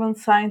 and even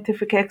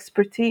scientific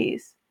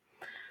expertise.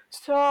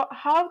 So,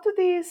 how do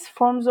these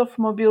forms of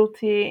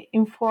mobility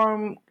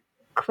inform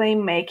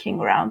claim making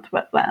around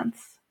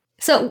wetlands?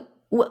 So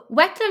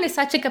wetland is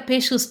such a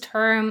capacious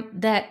term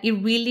that it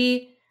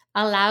really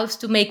allows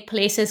to make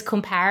places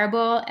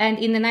comparable. And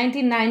in the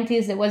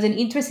 1990s, there was an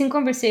interesting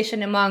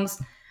conversation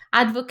amongst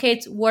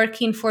advocates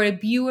working for a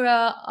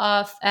bureau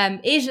of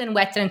Asian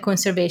wetland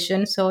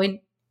conservation, so in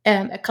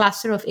a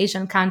cluster of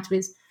Asian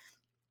countries.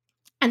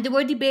 And they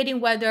were debating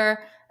whether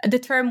the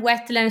term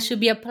wetland should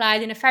be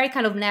applied in a very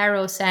kind of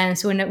narrow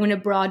sense or in a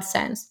broad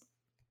sense.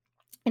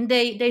 And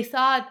they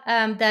thought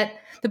that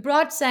the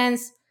broad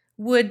sense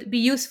would be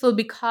useful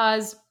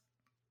because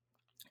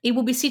it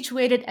would be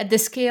situated at the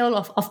scale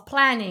of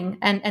planning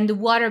and the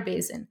water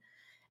basin.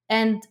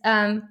 And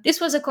this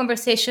was a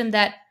conversation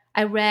that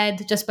I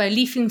read just by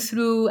leafing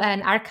through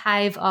an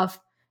archive of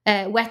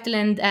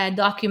wetland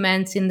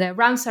documents in the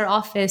Ramsar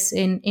office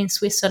in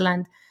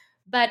Switzerland.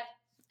 But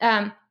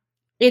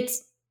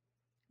it's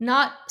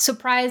not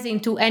surprising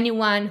to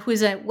anyone who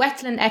is a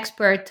wetland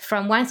expert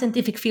from one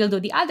scientific field or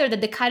the other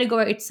that the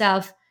category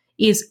itself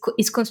is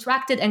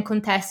constructed and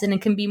contested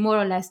and can be more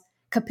or less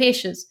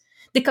capacious.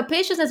 The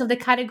capaciousness of the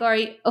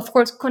category, of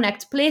course,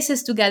 connects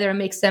places together and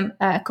makes them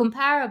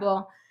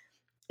comparable.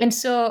 And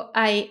so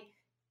I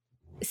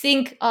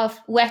think of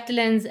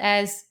wetlands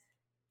as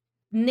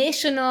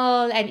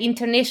national and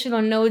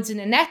international nodes in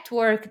a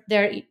network.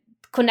 They're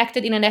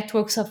connected in a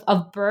networks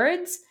of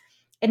birds.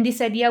 And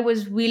this idea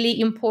was really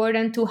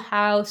important to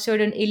how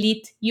certain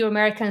elite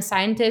Euro-American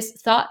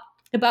scientists thought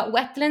about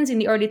wetlands in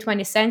the early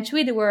 20th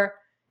century. They were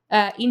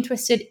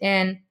interested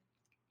in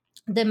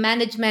the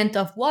management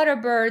of water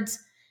birds.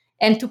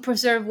 And to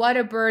preserve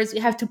water birds,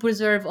 you have to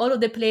preserve all of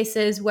the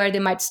places where they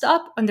might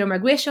stop on their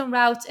migration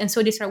routes. And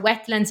so these are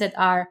wetlands that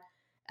are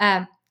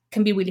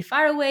can be really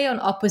far away on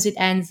opposite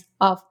ends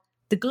of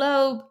the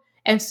globe.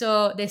 And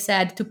so they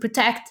said to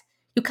protect,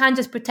 you can't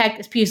just protect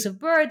a species of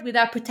bird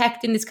without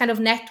protecting this kind of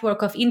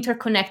network of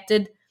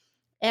interconnected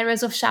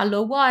areas of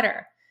shallow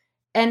water.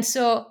 And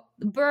so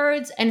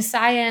birds and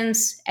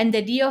science and the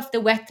idea of the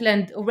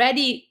wetland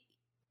already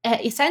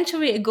a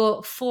century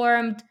ago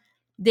formed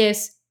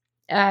this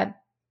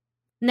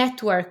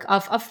network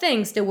of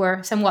things that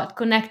were somewhat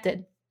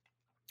connected.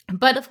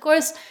 But of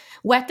course,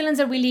 wetlands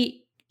are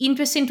really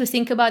interesting to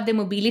think about the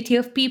mobility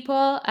of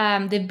people.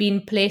 They've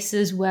been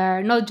places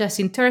where, not just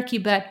in Turkey,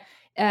 but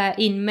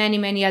in many,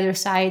 many other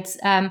sites,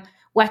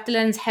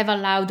 wetlands have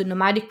allowed the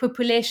nomadic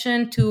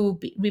population to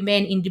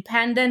remain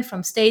independent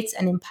from states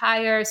and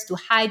empires, to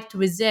hide, to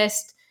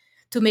resist,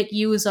 to make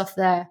use of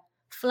the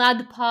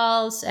flood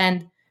pulse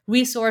and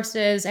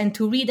resources, and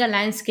to read a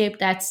landscape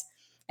that's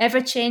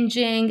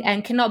ever-changing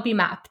and cannot be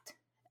mapped,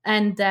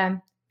 and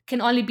can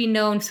only be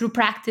known through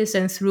practice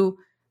and through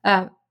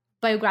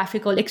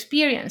biographical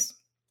experience.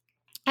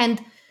 And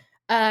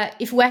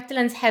if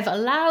wetlands have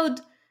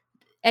allowed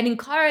and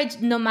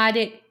encouraged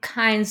nomadic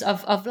kinds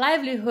of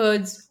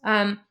livelihoods,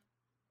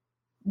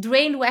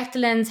 drained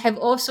wetlands have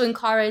also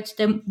encouraged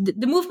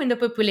the movement of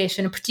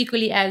population,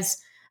 particularly as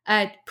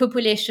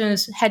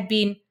populations had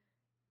been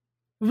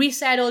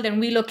resettled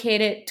and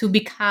relocated to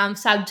become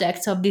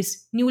subjects of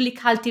these newly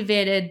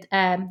cultivated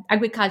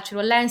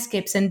agricultural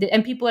landscapes. And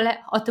people,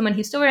 Ottoman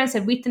historians,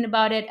 have written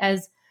about it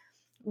as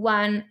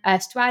one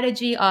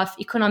strategy of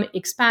economic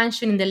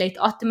expansion in the late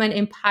Ottoman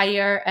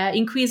Empire,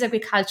 increase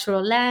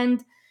agricultural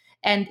land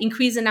and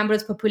increase the number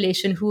of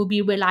population who will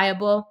be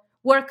reliable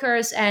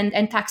workers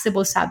and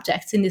taxable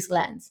subjects in these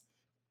lands.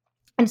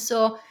 And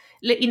so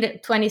in the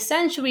 20th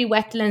century,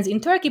 wetlands in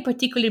Turkey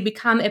particularly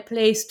become a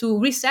place to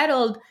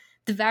resettle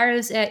the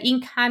various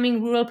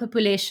incoming rural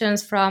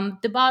populations from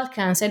the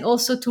Balkans, and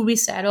also to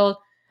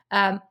resettle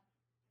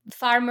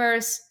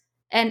farmers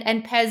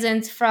and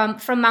peasants from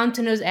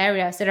mountainous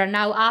areas that are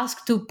now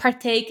asked to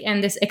partake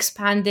in this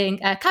expanding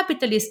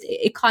capitalist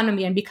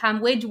economy and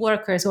become wage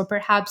workers or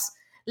perhaps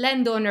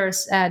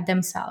landowners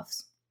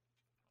themselves.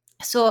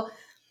 So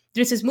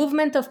there's this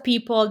movement of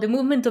people, the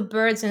movement of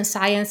birds and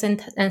science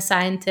and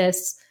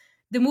scientists,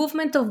 the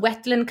movement of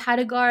wetland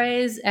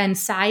categories and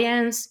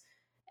science,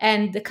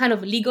 and the kind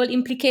of legal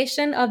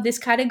implication of these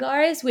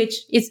categories, which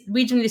is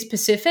regionally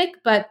specific,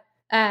 but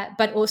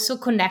also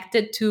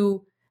connected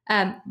to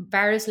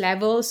various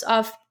levels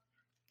of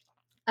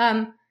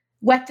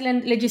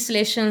wetland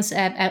legislations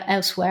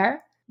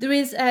elsewhere. There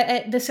is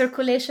the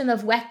circulation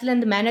of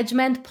wetland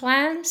management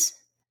plans,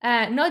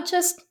 not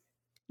just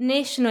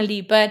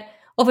nationally, but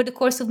over the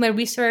course of my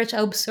research,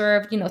 I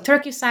observed,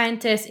 Turkish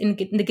scientists in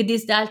the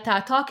Gediz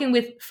Delta talking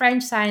with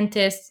French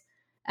scientists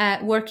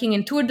working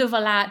in Tour de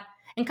Valade,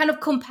 and kind of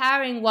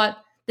comparing what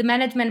the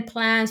management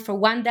plans for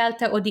one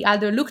delta or the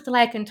other looked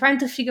like, and trying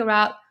to figure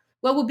out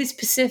what would be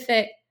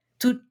specific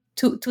to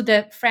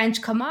the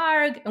French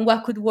Camargue, and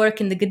what could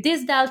work in the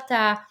Gediz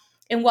Delta,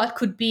 and what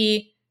could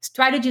be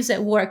strategies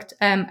that worked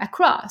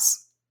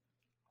across.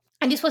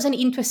 And this was an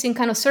interesting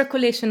kind of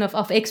circulation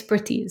of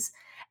expertise,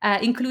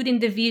 including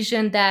the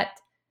vision that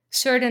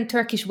certain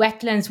Turkish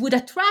wetlands would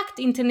attract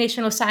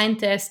international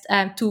scientists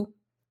to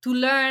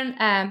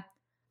learn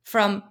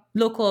from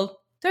local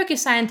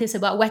Turkish scientists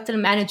about wetland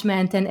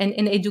management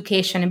and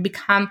education, and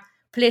become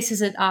places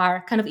that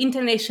are kind of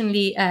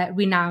internationally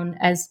renowned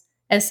as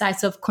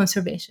sites of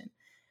conservation.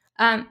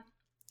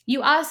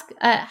 You ask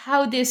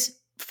how these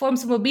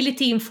forms of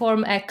mobility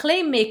inform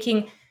claim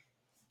making.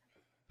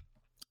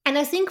 And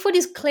I think for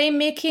this claim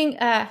making,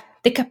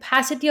 the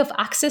capacity of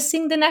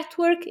accessing the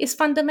network is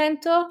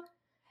fundamental.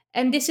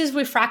 And this is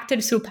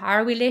refracted through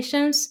power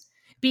relations,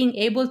 being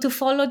able to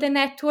follow the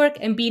network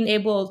and being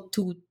able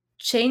to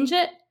change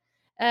it.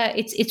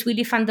 It's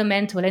really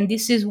fundamental. And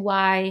this is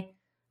why,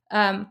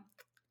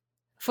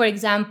 for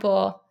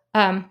example,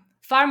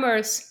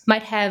 farmers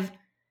might have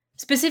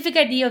specific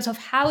ideas of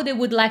how they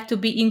would like to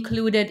be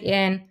included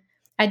in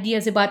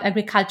ideas about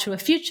agricultural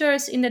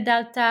futures in the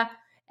Delta,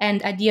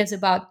 and ideas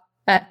about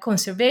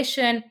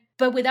conservation,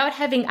 but without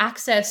having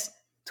access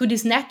to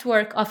this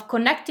network of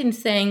connecting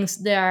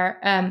things, they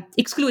are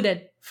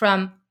excluded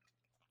from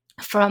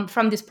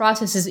these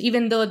processes,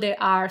 even though they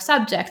are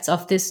subjects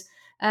of these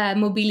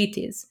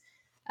mobilities,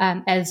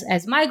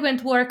 as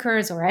migrant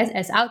workers, or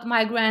as out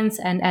migrants,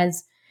 and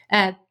as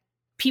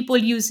people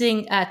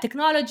using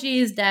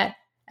technologies that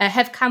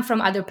have come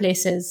from other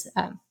places.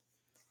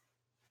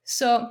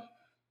 So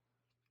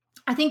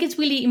I think it's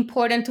really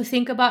important to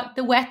think about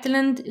the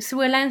wetland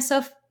through a lens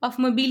of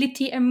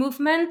mobility and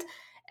movement,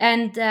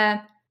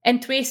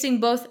 and tracing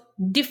both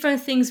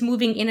different things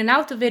moving in and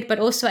out of it, but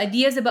also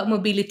ideas about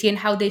mobility and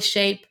how they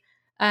shape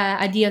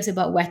ideas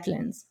about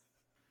wetlands.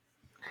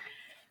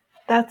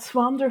 That's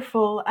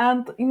wonderful.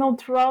 And,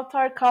 throughout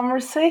our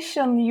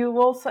conversation, you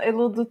also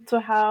alluded to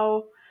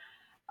how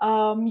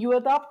you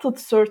adopted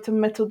certain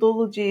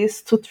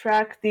methodologies to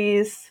track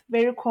these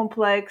very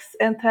complex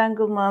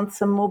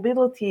entanglements and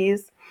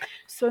mobilities.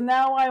 So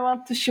now I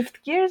want to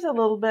shift gears a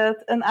little bit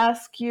and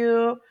ask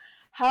you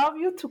how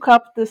you took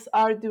up this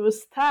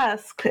arduous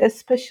task,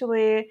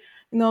 especially,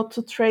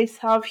 to trace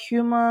how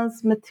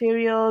humans,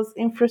 materials,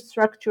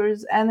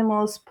 infrastructures,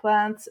 animals,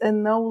 plants,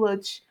 and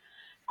knowledge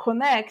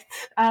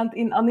connect, and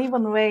in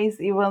uneven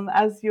ways, even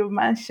as you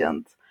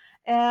mentioned.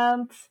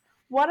 And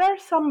what are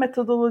some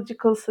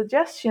methodological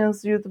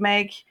suggestions you'd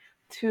make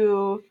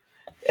to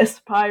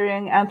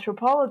aspiring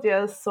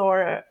anthropologists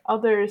or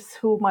others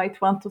who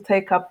might want to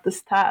take up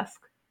this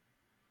task?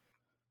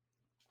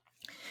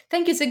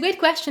 Thank you. It's a great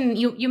question.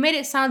 You made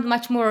it sound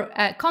much more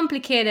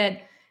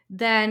complicated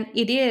than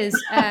it is.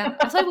 I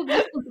thought it would be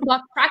useful to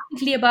talk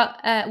practically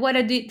about what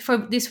I did for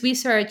this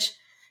research.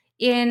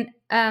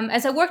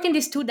 As I worked in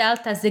these two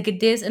deltas, the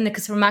Gediz and the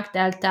Kızılırmak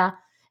Delta,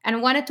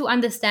 and wanted to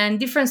understand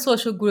different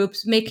social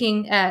groups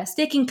making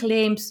staking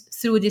claims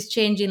through these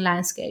changing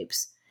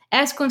landscapes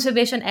as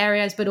conservation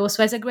areas, but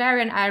also as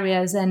agrarian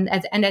areas, and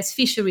as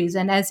fisheries,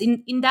 and as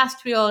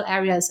industrial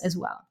areas as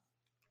well.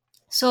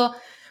 So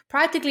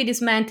practically,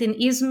 this meant in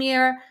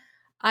Izmir,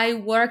 I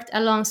worked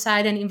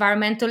alongside an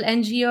environmental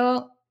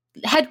NGO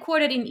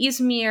headquartered in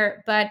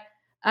Izmir, but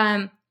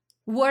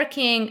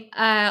working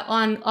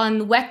on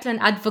wetland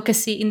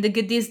advocacy in the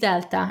Gediz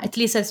Delta, at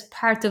least as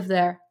part of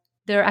their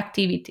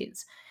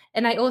activities.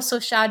 And I also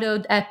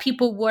shadowed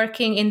people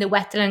working in the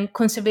Wetland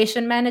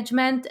Conservation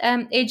Management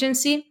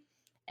Agency,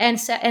 and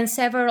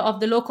several of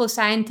the local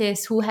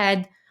scientists who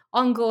had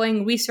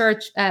ongoing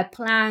research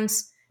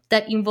plans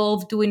that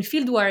involved doing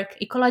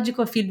fieldwork,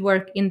 ecological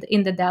fieldwork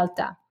in the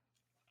Delta.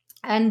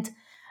 And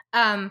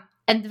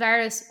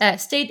various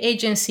state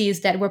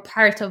agencies that were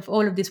part of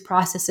all of these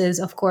processes,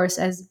 of course,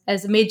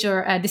 as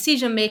major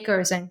decision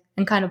makers and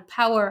kind of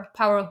power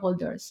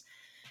holders.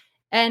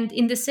 And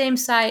in the same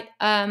site,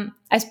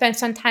 I spent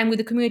some time with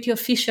the community of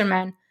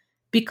fishermen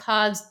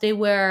because they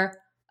were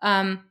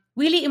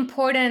really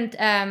important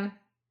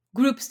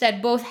groups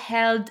that both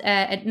held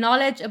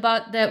knowledge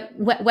about the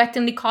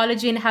wetland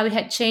ecology and how it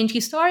had changed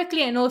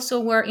historically, and also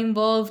were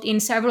involved in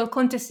several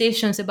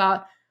contestations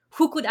about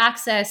who could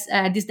access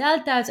these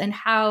deltas and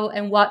how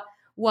and what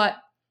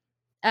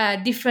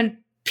different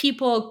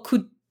people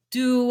could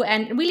do,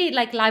 and really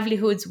like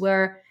livelihoods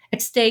were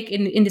at stake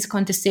in this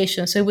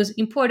contestation. So it was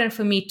important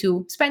for me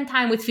to spend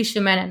time with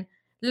fishermen and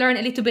learn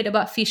a little bit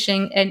about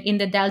fishing and in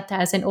the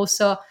deltas, and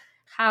also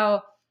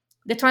how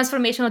the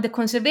transformation of the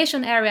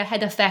conservation area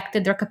had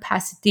affected their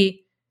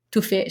capacity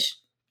to fish.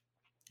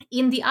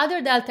 In the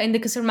other delta, in the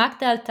Kesermak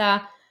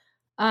Delta,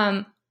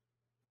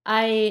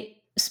 I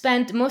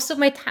spent most of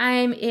my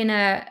time in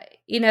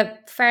a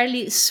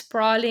fairly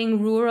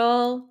sprawling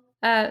rural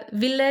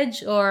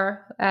village,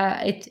 or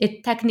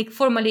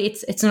formally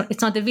it's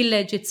not a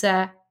village, it's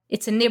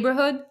a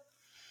neighborhood,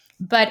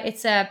 but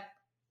it's a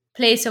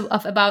place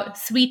of about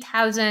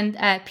 3,000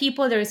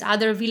 people. There's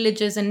other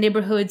villages and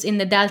neighborhoods in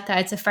the delta.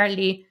 It's a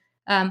fairly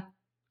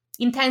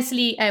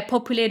intensely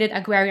populated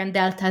agrarian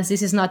deltas.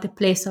 This is not a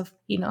place of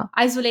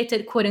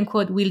isolated quote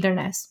unquote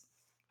wilderness.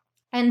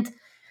 And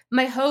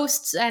my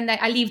hosts and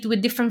I lived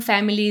with different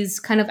families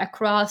kind of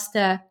across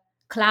the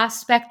class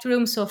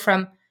spectrum. So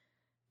from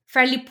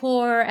fairly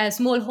poor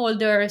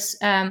smallholders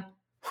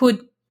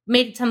who'd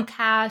made some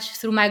cash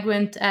through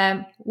migrant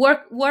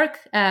work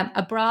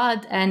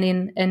abroad and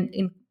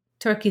in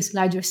Turkey's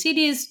larger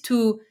cities,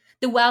 to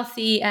the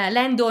wealthy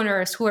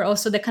landowners who are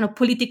also the kind of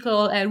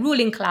political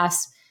ruling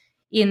class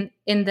in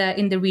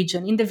the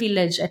region, in the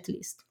village at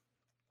least,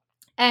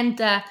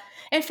 and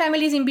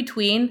families in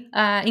between,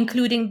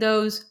 including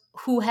those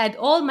who had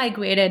all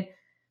migrated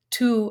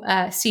to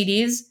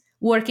cities,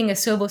 working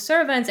as civil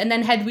servants, and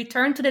then had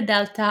returned to the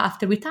delta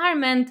after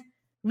retirement,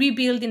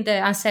 rebuilding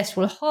their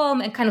ancestral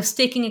home and kind of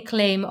staking a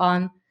claim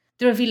on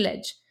their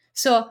village.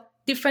 So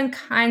different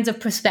kinds of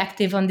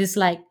perspective on this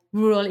like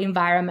rural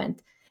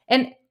environment.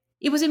 And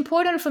it was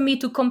important for me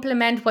to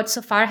complement what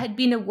so far had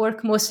been a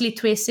work mostly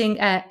tracing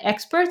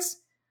experts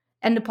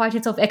and the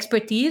parties of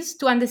expertise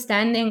to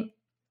understanding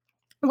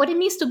what it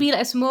means to be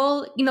a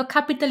small,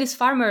 capitalist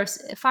farmer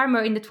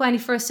in the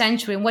 21st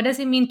century. And what does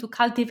it mean to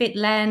cultivate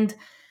land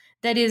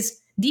that is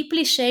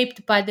deeply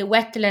shaped by the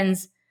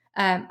wetlands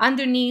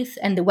underneath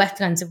and the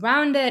wetlands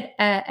around it,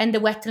 and the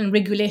wetland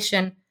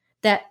regulation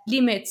that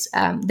limits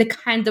the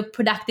kind of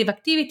productive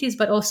activities,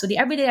 but also the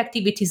everyday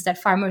activities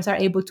that farmers are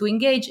able to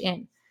engage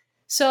in.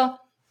 So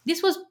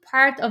this was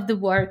part of the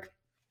work.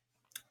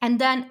 And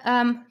then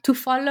to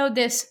follow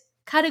these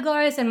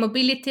categories and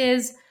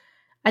mobilities,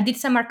 I did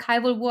some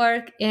archival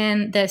work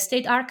in the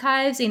state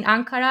archives in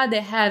Ankara.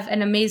 They have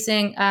an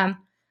amazing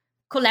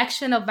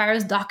collection of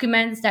various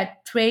documents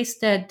that trace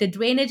the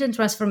drainage and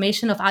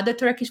transformation of other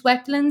Turkish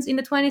wetlands in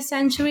the 20th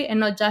century, and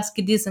not just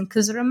Gediz and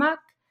Kızılırmak.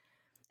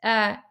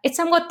 It's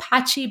somewhat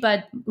patchy,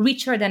 but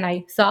richer than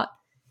I thought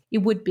it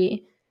would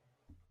be.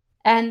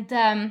 And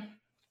the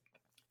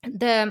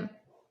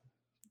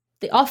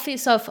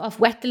Office of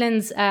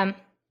Wetlands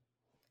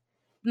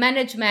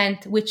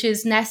Management, which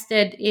is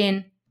nested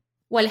in,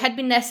 it had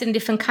been nested in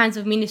different kinds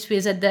of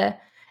ministries as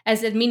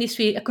the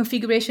ministry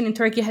configuration in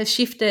Turkey has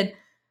shifted.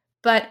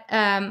 But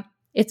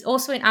it's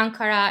also in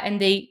Ankara, and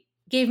they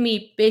gave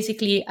me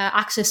basically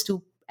access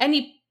to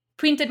any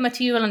printed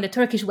material on the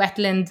Turkish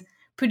wetland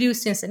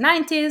produced since the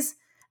 90s.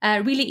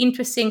 Really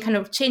interesting kind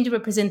of change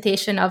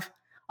representation of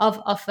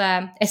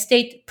a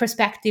state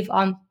perspective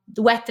on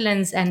the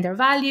wetlands and there's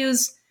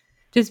values.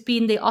 There's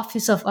been the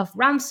Office of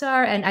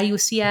Ramsar and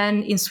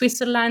IUCN in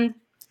Switzerland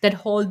that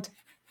hold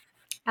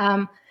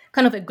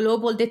kind of a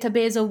global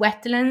database of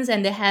wetlands,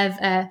 and they have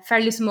a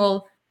fairly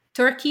small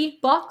Turkey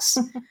box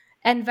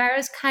and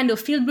various kind of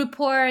field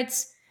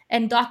reports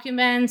and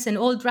documents and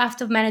old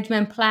draft of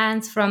management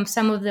plans from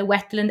some of the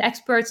wetland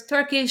experts,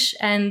 Turkish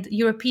and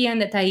European,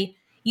 that I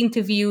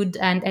interviewed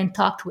and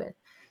talked with.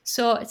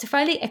 So it's a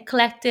fairly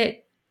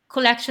eclectic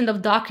collection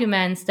of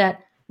documents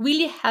that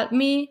really helped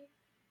me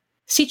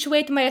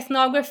situate my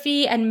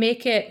ethnography and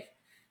make it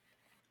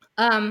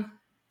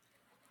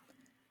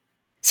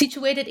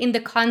situated in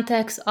the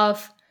context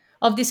of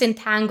these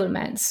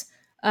entanglements,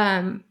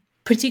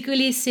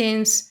 particularly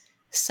since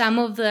some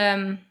of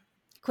the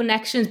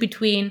connections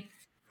between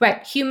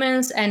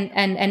humans and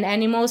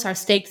animals are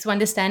staked through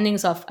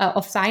understandings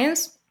of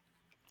science.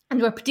 And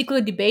there were particular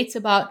debates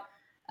about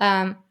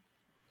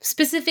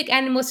specific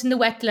animals in the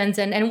wetlands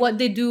and what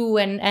they do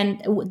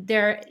and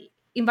their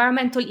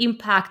environmental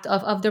impact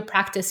of their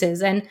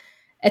practices. And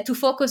to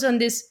focus on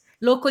these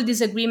local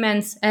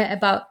disagreements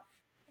about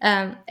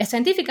a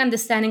scientific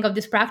understanding of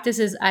these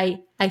practices, I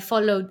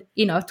followed,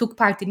 took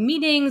part in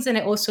meetings, and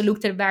I also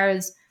looked at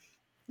various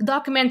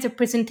documented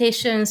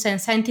presentations and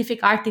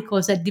scientific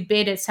articles that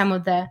debated some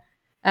of the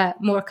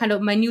more kind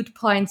of minute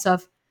points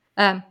of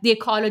the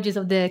ecologies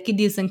of the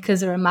Gediz and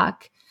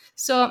Kızılırmak.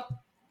 So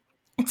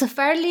it's a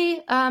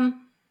fairly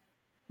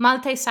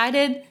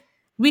multi-sided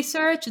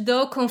research,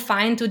 though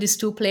confined to these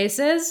two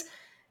places.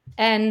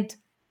 And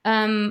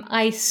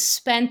I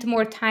spent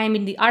more time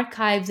in the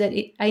archives that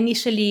I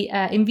initially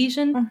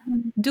envisioned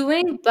Mhm.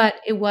 doing, but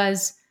it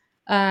was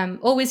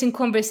always in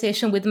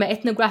conversation with my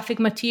ethnographic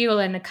material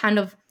and a kind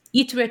of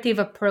iterative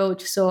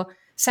approach. So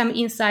some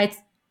insights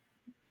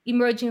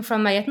emerging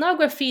from my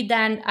ethnography,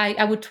 then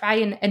I would try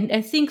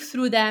and think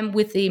through them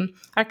with the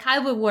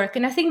archival work.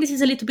 And I think this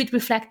is a little bit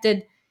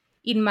reflected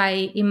in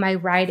my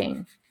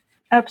writing.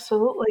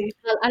 Absolutely.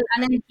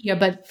 I'll end here,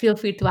 but feel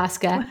free to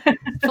ask a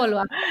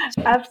follow-up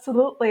question.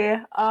 Absolutely.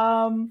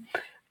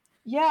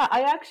 Yeah,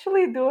 I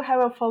actually do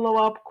have a follow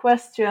up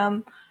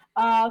question.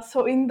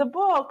 So, in the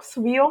books,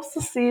 we also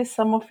see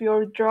some of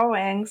your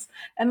drawings,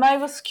 and I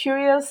was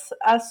curious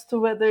as to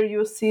whether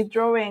you see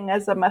drawing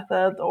as a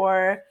method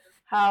or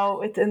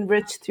how it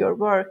enriched your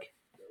work.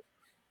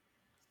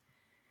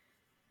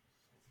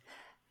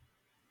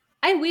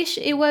 I wish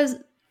it was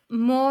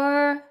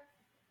more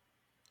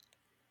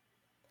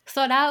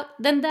thought out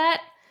than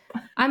that.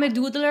 I'm a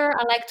doodler.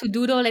 I like to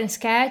doodle and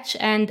sketch,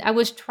 and I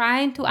was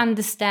trying to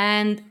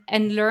understand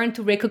and learn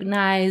to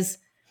recognize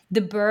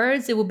the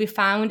birds that will be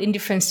found in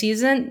different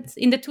seasons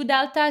in the two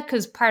delta,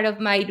 because part of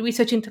my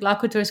research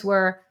interlocutors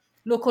were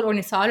local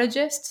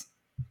ornithologists,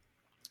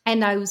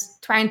 and I was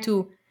trying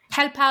to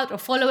help out or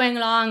following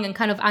along and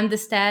kind of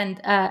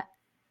understand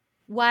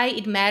why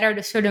it mattered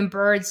if certain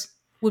birds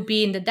would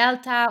be in the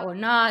delta or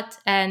not,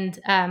 and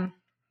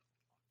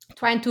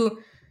trying to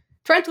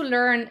trying to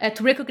learn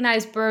to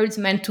recognize birds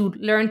meant to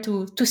learn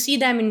to see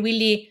them in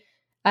really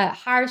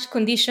harsh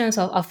conditions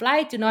of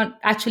light. You not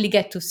actually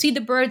get to see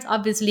the birds,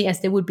 obviously,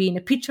 as they would be in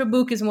a picture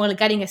book. Is more like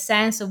getting a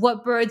sense of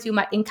what birds you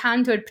might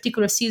encounter at a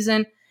particular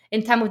season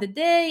and time of the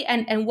day,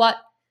 and what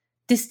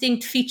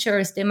distinct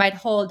features they might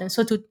hold. And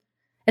so, to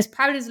as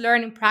part of this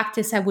learning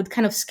practice, I would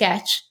kind of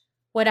sketch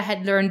what I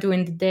had learned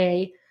during the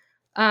day.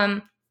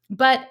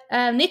 But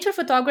nature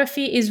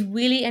photography is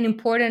really an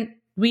important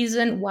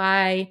reason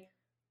why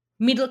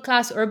middle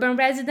class urban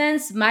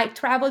residents might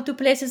travel to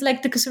places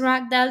like the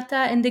Kusurnak Delta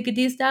and the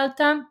Gediz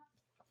Delta.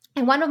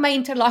 And one of my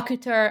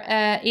interlocutor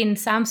in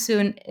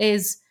Samsun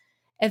is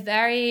a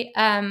very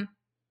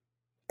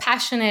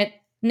passionate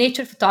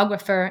nature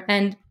photographer.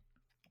 And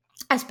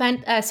I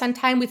spent some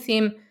time with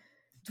him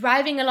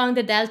driving along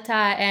the Delta,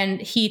 and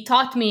he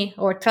taught me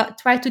or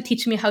tried to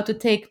teach me how to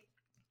take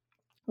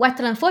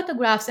wetland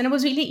photographs. And I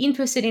was really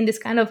interested in this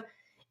kind of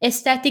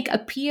aesthetic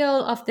appeal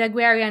of the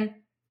agrarian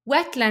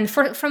wetland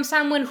from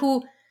someone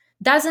who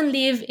doesn't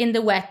live in the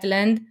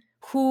wetland,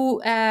 who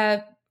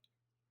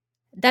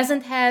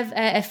doesn't have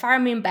a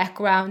farming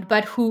background,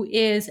 but who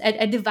is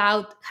a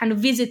devout kind of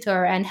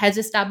visitor and has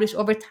established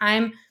over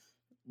time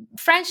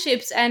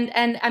friendships and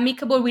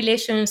amicable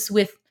relations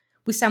with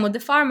some of the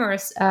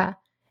farmers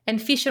and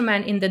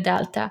fishermen in the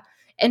delta.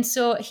 And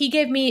so he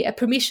gave me a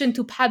permission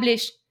to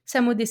publish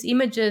some of these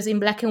images in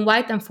black and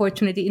white,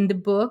 unfortunately, in the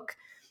book.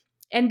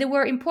 And they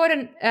were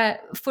important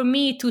for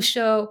me to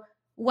show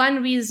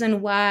one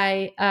reason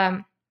why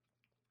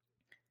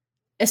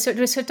a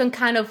certain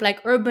kind of like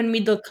urban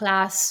middle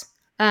class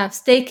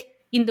stake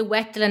in the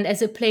wetland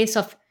as a place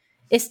of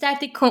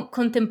aesthetic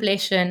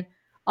contemplation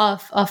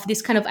of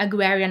this kind of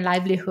agrarian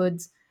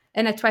livelihoods.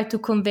 And I try to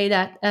convey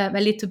that a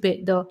little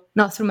bit, though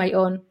not through my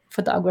own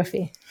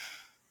photography.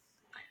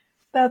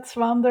 That's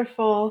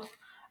wonderful.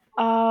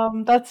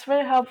 That's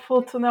very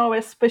helpful to know,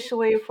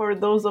 especially for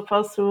those of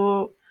us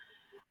who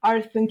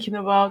are thinking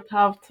about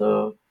how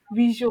to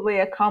visually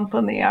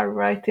accompany our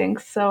writing.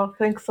 So,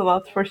 thanks a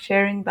lot for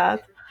sharing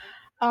that.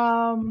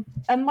 And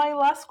my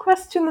last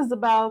question is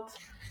about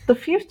the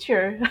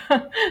future.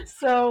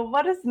 So,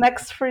 what is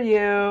next for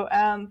you,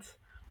 and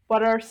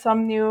what are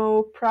some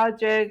new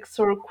projects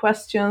or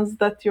questions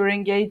that you're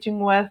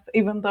engaging with,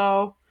 even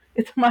though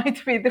it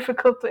might be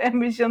difficult to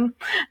envision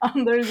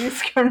under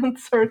these current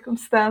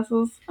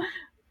circumstances?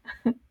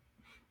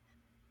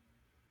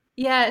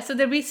 Yeah, so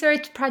the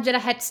research project I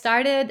had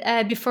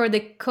started before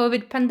the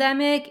COVID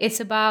pandemic is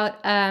about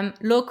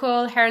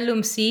local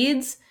heirloom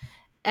seeds.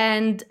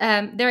 And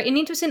they're an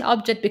interesting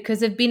object because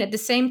they've been at the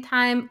same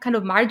time kind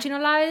of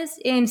marginalized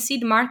in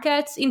seed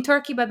markets in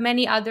Turkey, but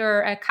many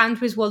other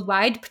countries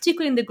worldwide,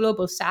 particularly in the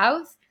global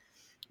south,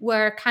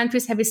 where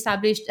countries have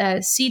established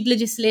seed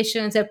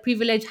legislations that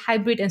privilege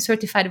hybrid and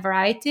certified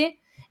variety.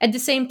 At the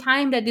same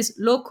time that this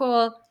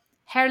local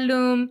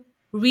heirloom,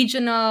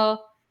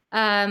 regional,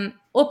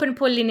 open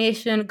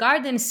pollination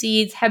garden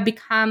seeds have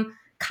become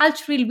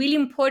culturally really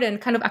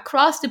important kind of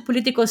across the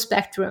political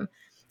spectrum.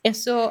 And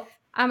so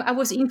I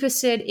was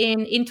interested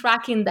in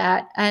tracking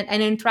that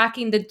and in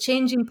tracking the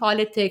changing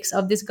politics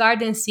of these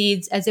garden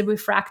seeds as they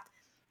refract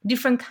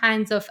different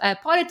kinds of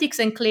politics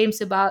and claims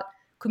about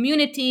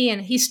community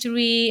and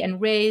history and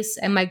race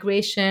and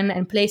migration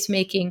and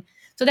placemaking.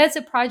 So that's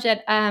a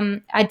project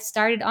I'd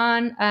started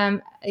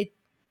on.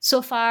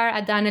 So far,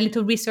 I've done a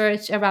little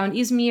research around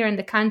Izmir and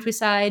the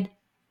countryside.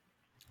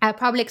 I'll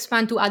probably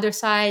expand to other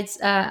sites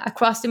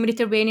across the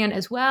Mediterranean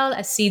as well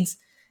as seeds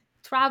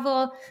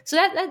travel. So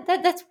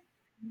that's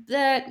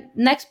the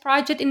next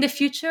project in the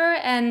future,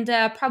 and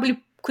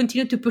probably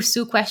continue to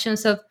pursue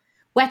questions of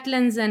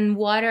wetlands and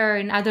water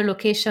in other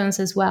locations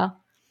as well.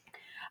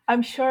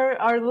 I'm sure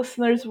our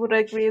listeners would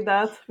agree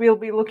that we'll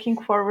be looking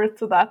forward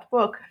to that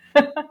book.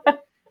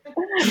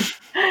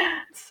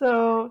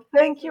 So,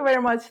 thank you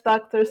very much,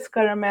 Dr.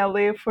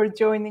 Scaramelli, for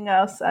joining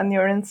us and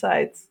your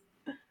insights.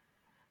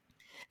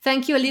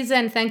 Thank you, Eliza,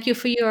 and thank you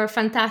for your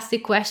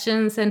fantastic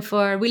questions and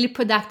for a really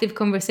productive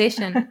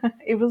conversation.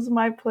 It was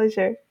my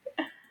pleasure.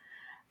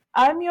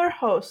 I'm your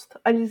host,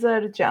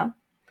 Aliza Ercan.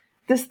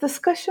 This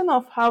discussion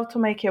of how to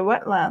make a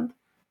wetland,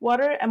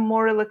 water and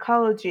moral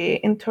ecology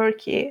in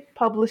Turkey,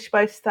 published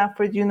by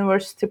Stanford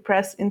University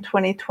Press in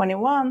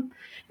 2021,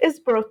 is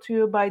brought to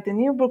you by the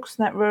New Books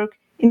Network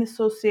in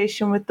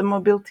association with the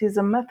Mobilities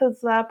and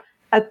Methods Lab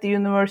at the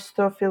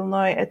University of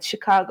Illinois at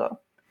Chicago.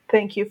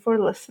 Thank you for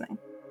listening.